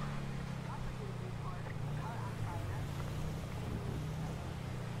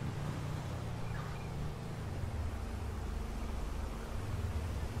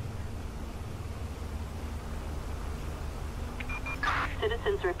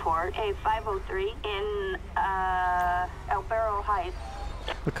 Citizens report A503 in El Barro Heights.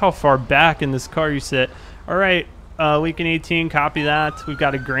 Look how far back in this car you sit. All right, Lincoln 18, copy that. We've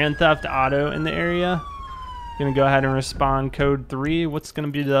got a Grand Theft Auto in the area. Gonna go ahead and respond code 3. What's gonna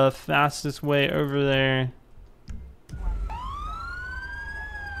be the fastest way over there?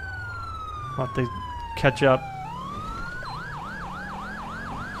 We'll have to catch up.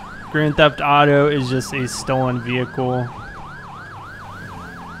 Grand Theft Auto is just a stolen vehicle.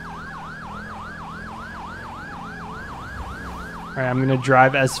 Alright, I'm gonna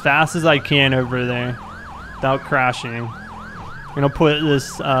drive as fast as I can over there without crashing. I'm gonna put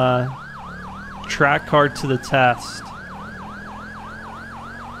this track car to the test.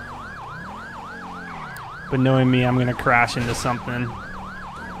 But knowing me, I'm gonna crash into something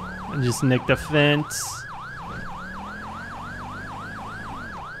and just nick the fence.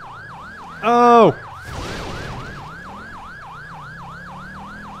 Oh!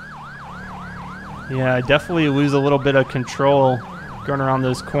 Yeah, I definitely lose a little bit of control going around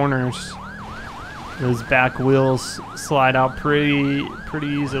those corners. Those back wheels slide out pretty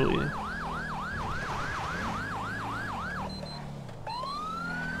easily.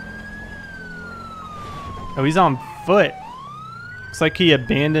 Oh, he's on foot. Looks like he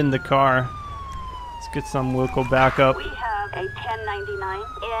abandoned the car. Let's get some local backup. We have a 1099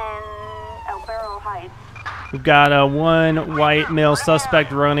 in El Barro Heights. We've got one white male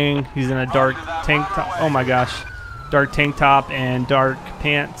suspect running. He's in a dark tank top. Oh my gosh. Dark tank top and dark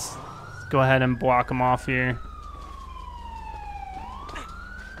pants. Let's go ahead and block him off here.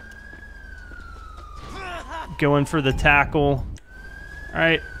 Going for the tackle.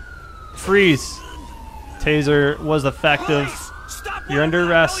 Alright. Freeze. Taser was effective. You're under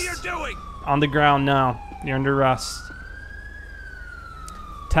arrest. On the ground now. You're under arrest.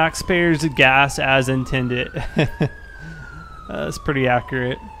 Taxpayers' gas as intended. That's pretty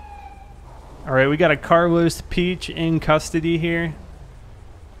accurate. Alright, we got a Carlos Peach in custody here.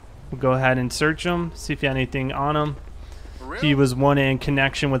 We'll go ahead and search him, see if he had anything on him. He was wanted in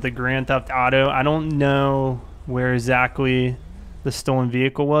connection with the Grand Theft Auto. I don't know where exactly the stolen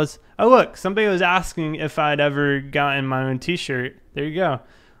vehicle was. Oh look, somebody was asking if I'd ever gotten my own t-shirt. There you go.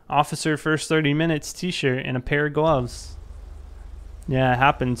 Officer First 30 Minutes t-shirt and a pair of gloves. Yeah, it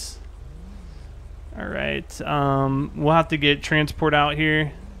happens. Alright, we'll have to get transport out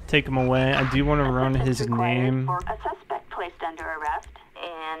here. Take him away. I do want to run his name. For a suspect placed under arrest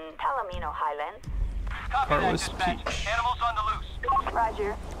in Palomino Highlands. Copy that, Carlos dispatch. Peach. Animals on the loose.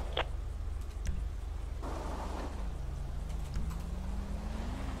 Roger.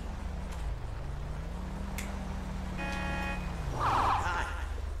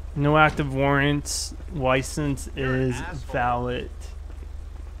 No active warrants. License is valid.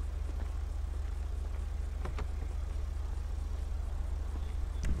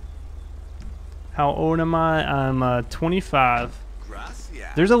 How old am I? I'm 25.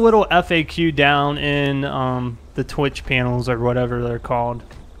 There's a little FAQ down in the Twitch panels or whatever they're called.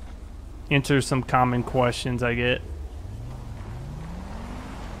 Answer some common questions I get.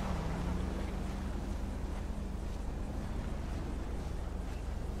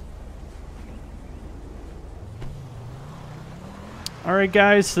 Alright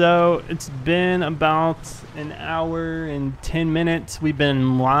guys, so it's been about an hour and 10 minutes. We've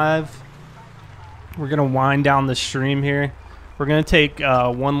been live. We're going to wind down the stream here. We're going to take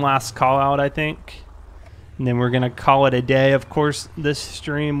one last call out, I think. And then we're going to call it a day. Of course, this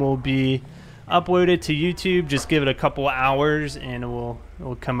stream will be uploaded to YouTube. Just give it a couple hours and it will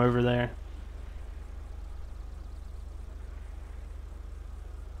come over there.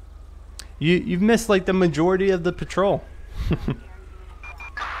 You've missed like the majority of the patrol.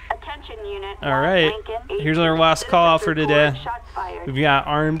 Attention unit. All right, here's our last call out for today. We've got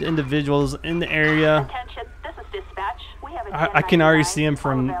armed individuals in the area. Attention, this is dispatch. We have a I can already see him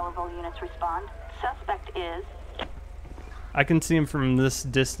from. available units respond. Suspect is I can see him from this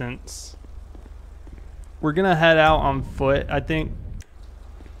distance. We're gonna head out on foot, I think.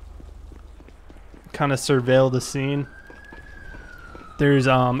 Kind of surveil the scene. There's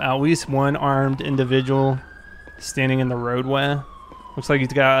at least one armed individual standing in the roadway. Looks like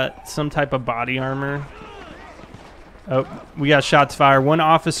he's got some type of body armor. Oh, we got shots fired. One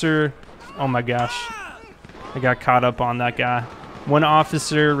officer, oh my gosh. I got caught up on that guy. One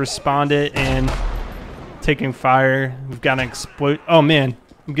officer responded and taking fire. We've got an explode. Oh man,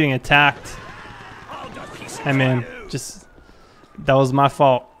 I'm getting attacked. Hey man, just, that was my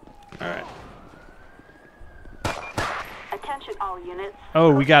fault. All right. Attention all units.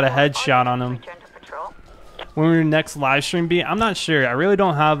 Oh, we got a headshot on him. Return to patrol. When will your next live stream be? I'm not sure. I really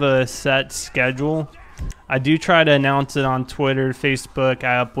don't have a set schedule. I do try to announce it on Twitter, Facebook.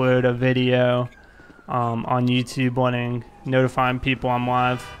 I upload a video on YouTube notifying people I'm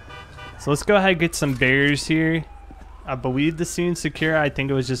live. So let's go ahead and get some barriers here. I believe the scene's secure. I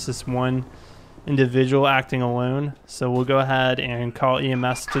think it was just this one individual acting alone. So we'll go ahead and call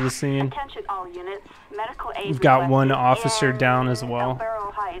EMS to the scene. Attention all units. Medical aid. We've got one requested officer in down as well. El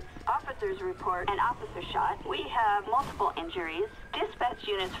Barrel Heights. Officers report an officer shot. We have multiple injuries. Dispatch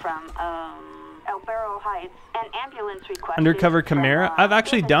units from El Barrel Heights. An ambulance requested. Undercover Camaro? From, I've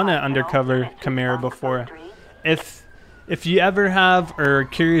actually done an Hospital. undercover Units Camaro respond to before. code 3. If you ever have or are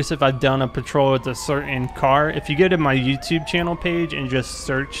curious if I've done a patrol with a certain car, if you go to my YouTube channel page and just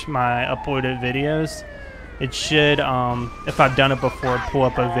search my uploaded videos, it should, if I've done it before, pull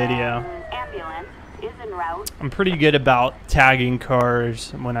up a video. Ambulance is en route. I'm pretty good about tagging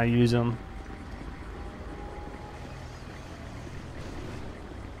cars when I use them.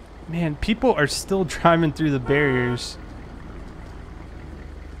 Man, people are still driving through the barriers.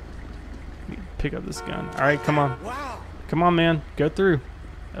 Pick up this gun. All right, come on. Wow. Come on, man. Go through.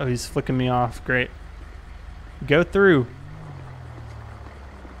 Oh, he's flicking me off. Great. Go through.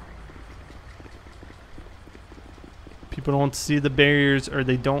 People don't see the barriers or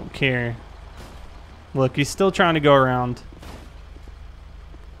they don't care. Look, he's still trying to go around.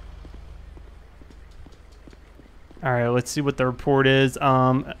 All right, let's see what the report is.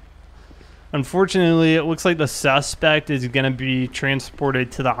 Unfortunately, it looks like the suspect is going to be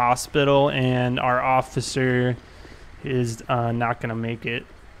transported to the hospital and our officer is not going to make it.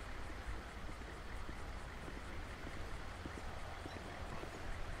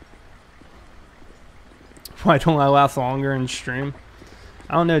 Why don't I last longer and stream?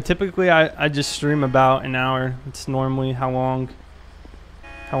 I don't know. Typically, I just stream about an hour. It's normally how long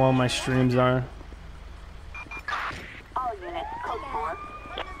my streams are. All units, code 4.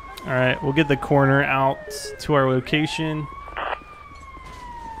 All right, we'll get the coroner out to our location.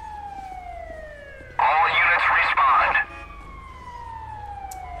 All units respond.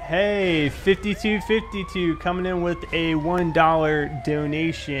 Hey, 5252 coming in with a $1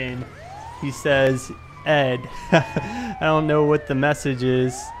 donation. He says, Ed. I don't know what the message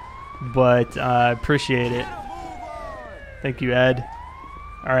is, but I appreciate it. Thank you, Ed.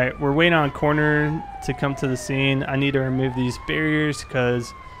 All right, we're waiting on coroner to come to the scene. I need to remove these barriers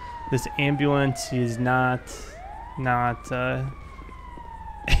because this ambulance is not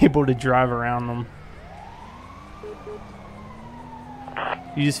able to drive around them.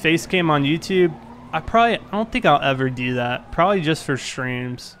 You use face cam on YouTube? I don't think I'll ever do that. Probably just for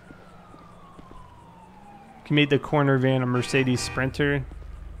streams. Can make the corner van a Mercedes Sprinter.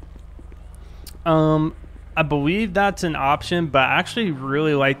 I believe that's an option, but I actually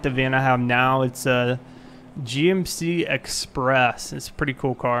really like the van I have now. It's a GMC Express. It's a pretty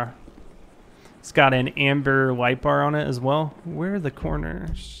cool car. It's got an amber light bar on it as well. Where are the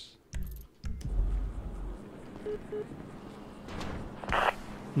corners?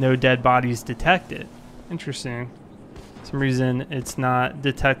 No dead bodies detected. Interesting. For some reason it's not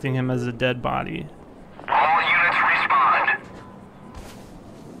detecting him as a dead body. All units respond.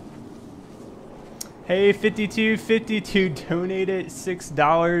 Hey, 5252 donated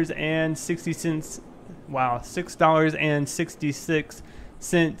 $6.60. Wow, $6.66.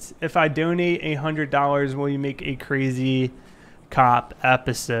 If I donate $100, will you make a crazy cop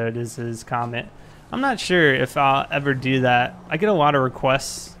episode? Is his comment. I'm not sure if I'll ever do that. I get a lot of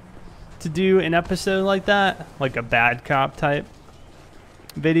requests to do an episode like that, like a bad cop type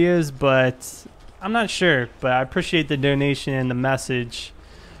videos, but I'm not sure. But I appreciate the donation and the message.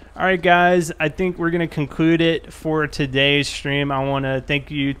 All right, guys, I think we're going to conclude it for today's stream. I want to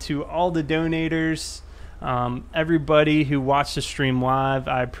thank you to all the donators, everybody who watched the stream live.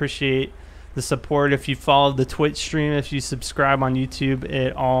 I appreciate the support. If you follow the Twitch stream, if you subscribe on YouTube,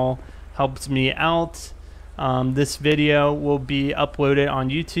 it all helps me out. This video will be uploaded on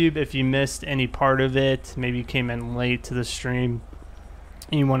YouTube. If you missed any part of it, maybe you came in late to the stream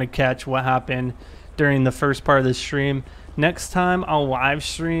and you want to catch what happened during the first part of the stream, next time I'll live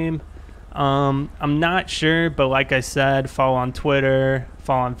stream. I'm not sure, but like I said, follow on Twitter,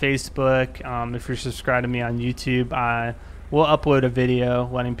 follow on Facebook. If you're subscribed to me on YouTube, I will upload a video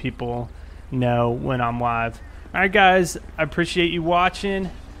letting people know when I'm live. All right, guys, I appreciate you watching.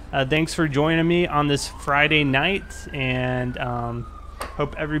 Thanks for joining me on this Friday night, and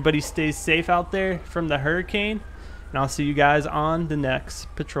hope everybody stays safe out there from the hurricane. And I'll see you guys on the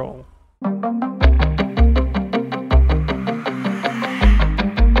next patrol.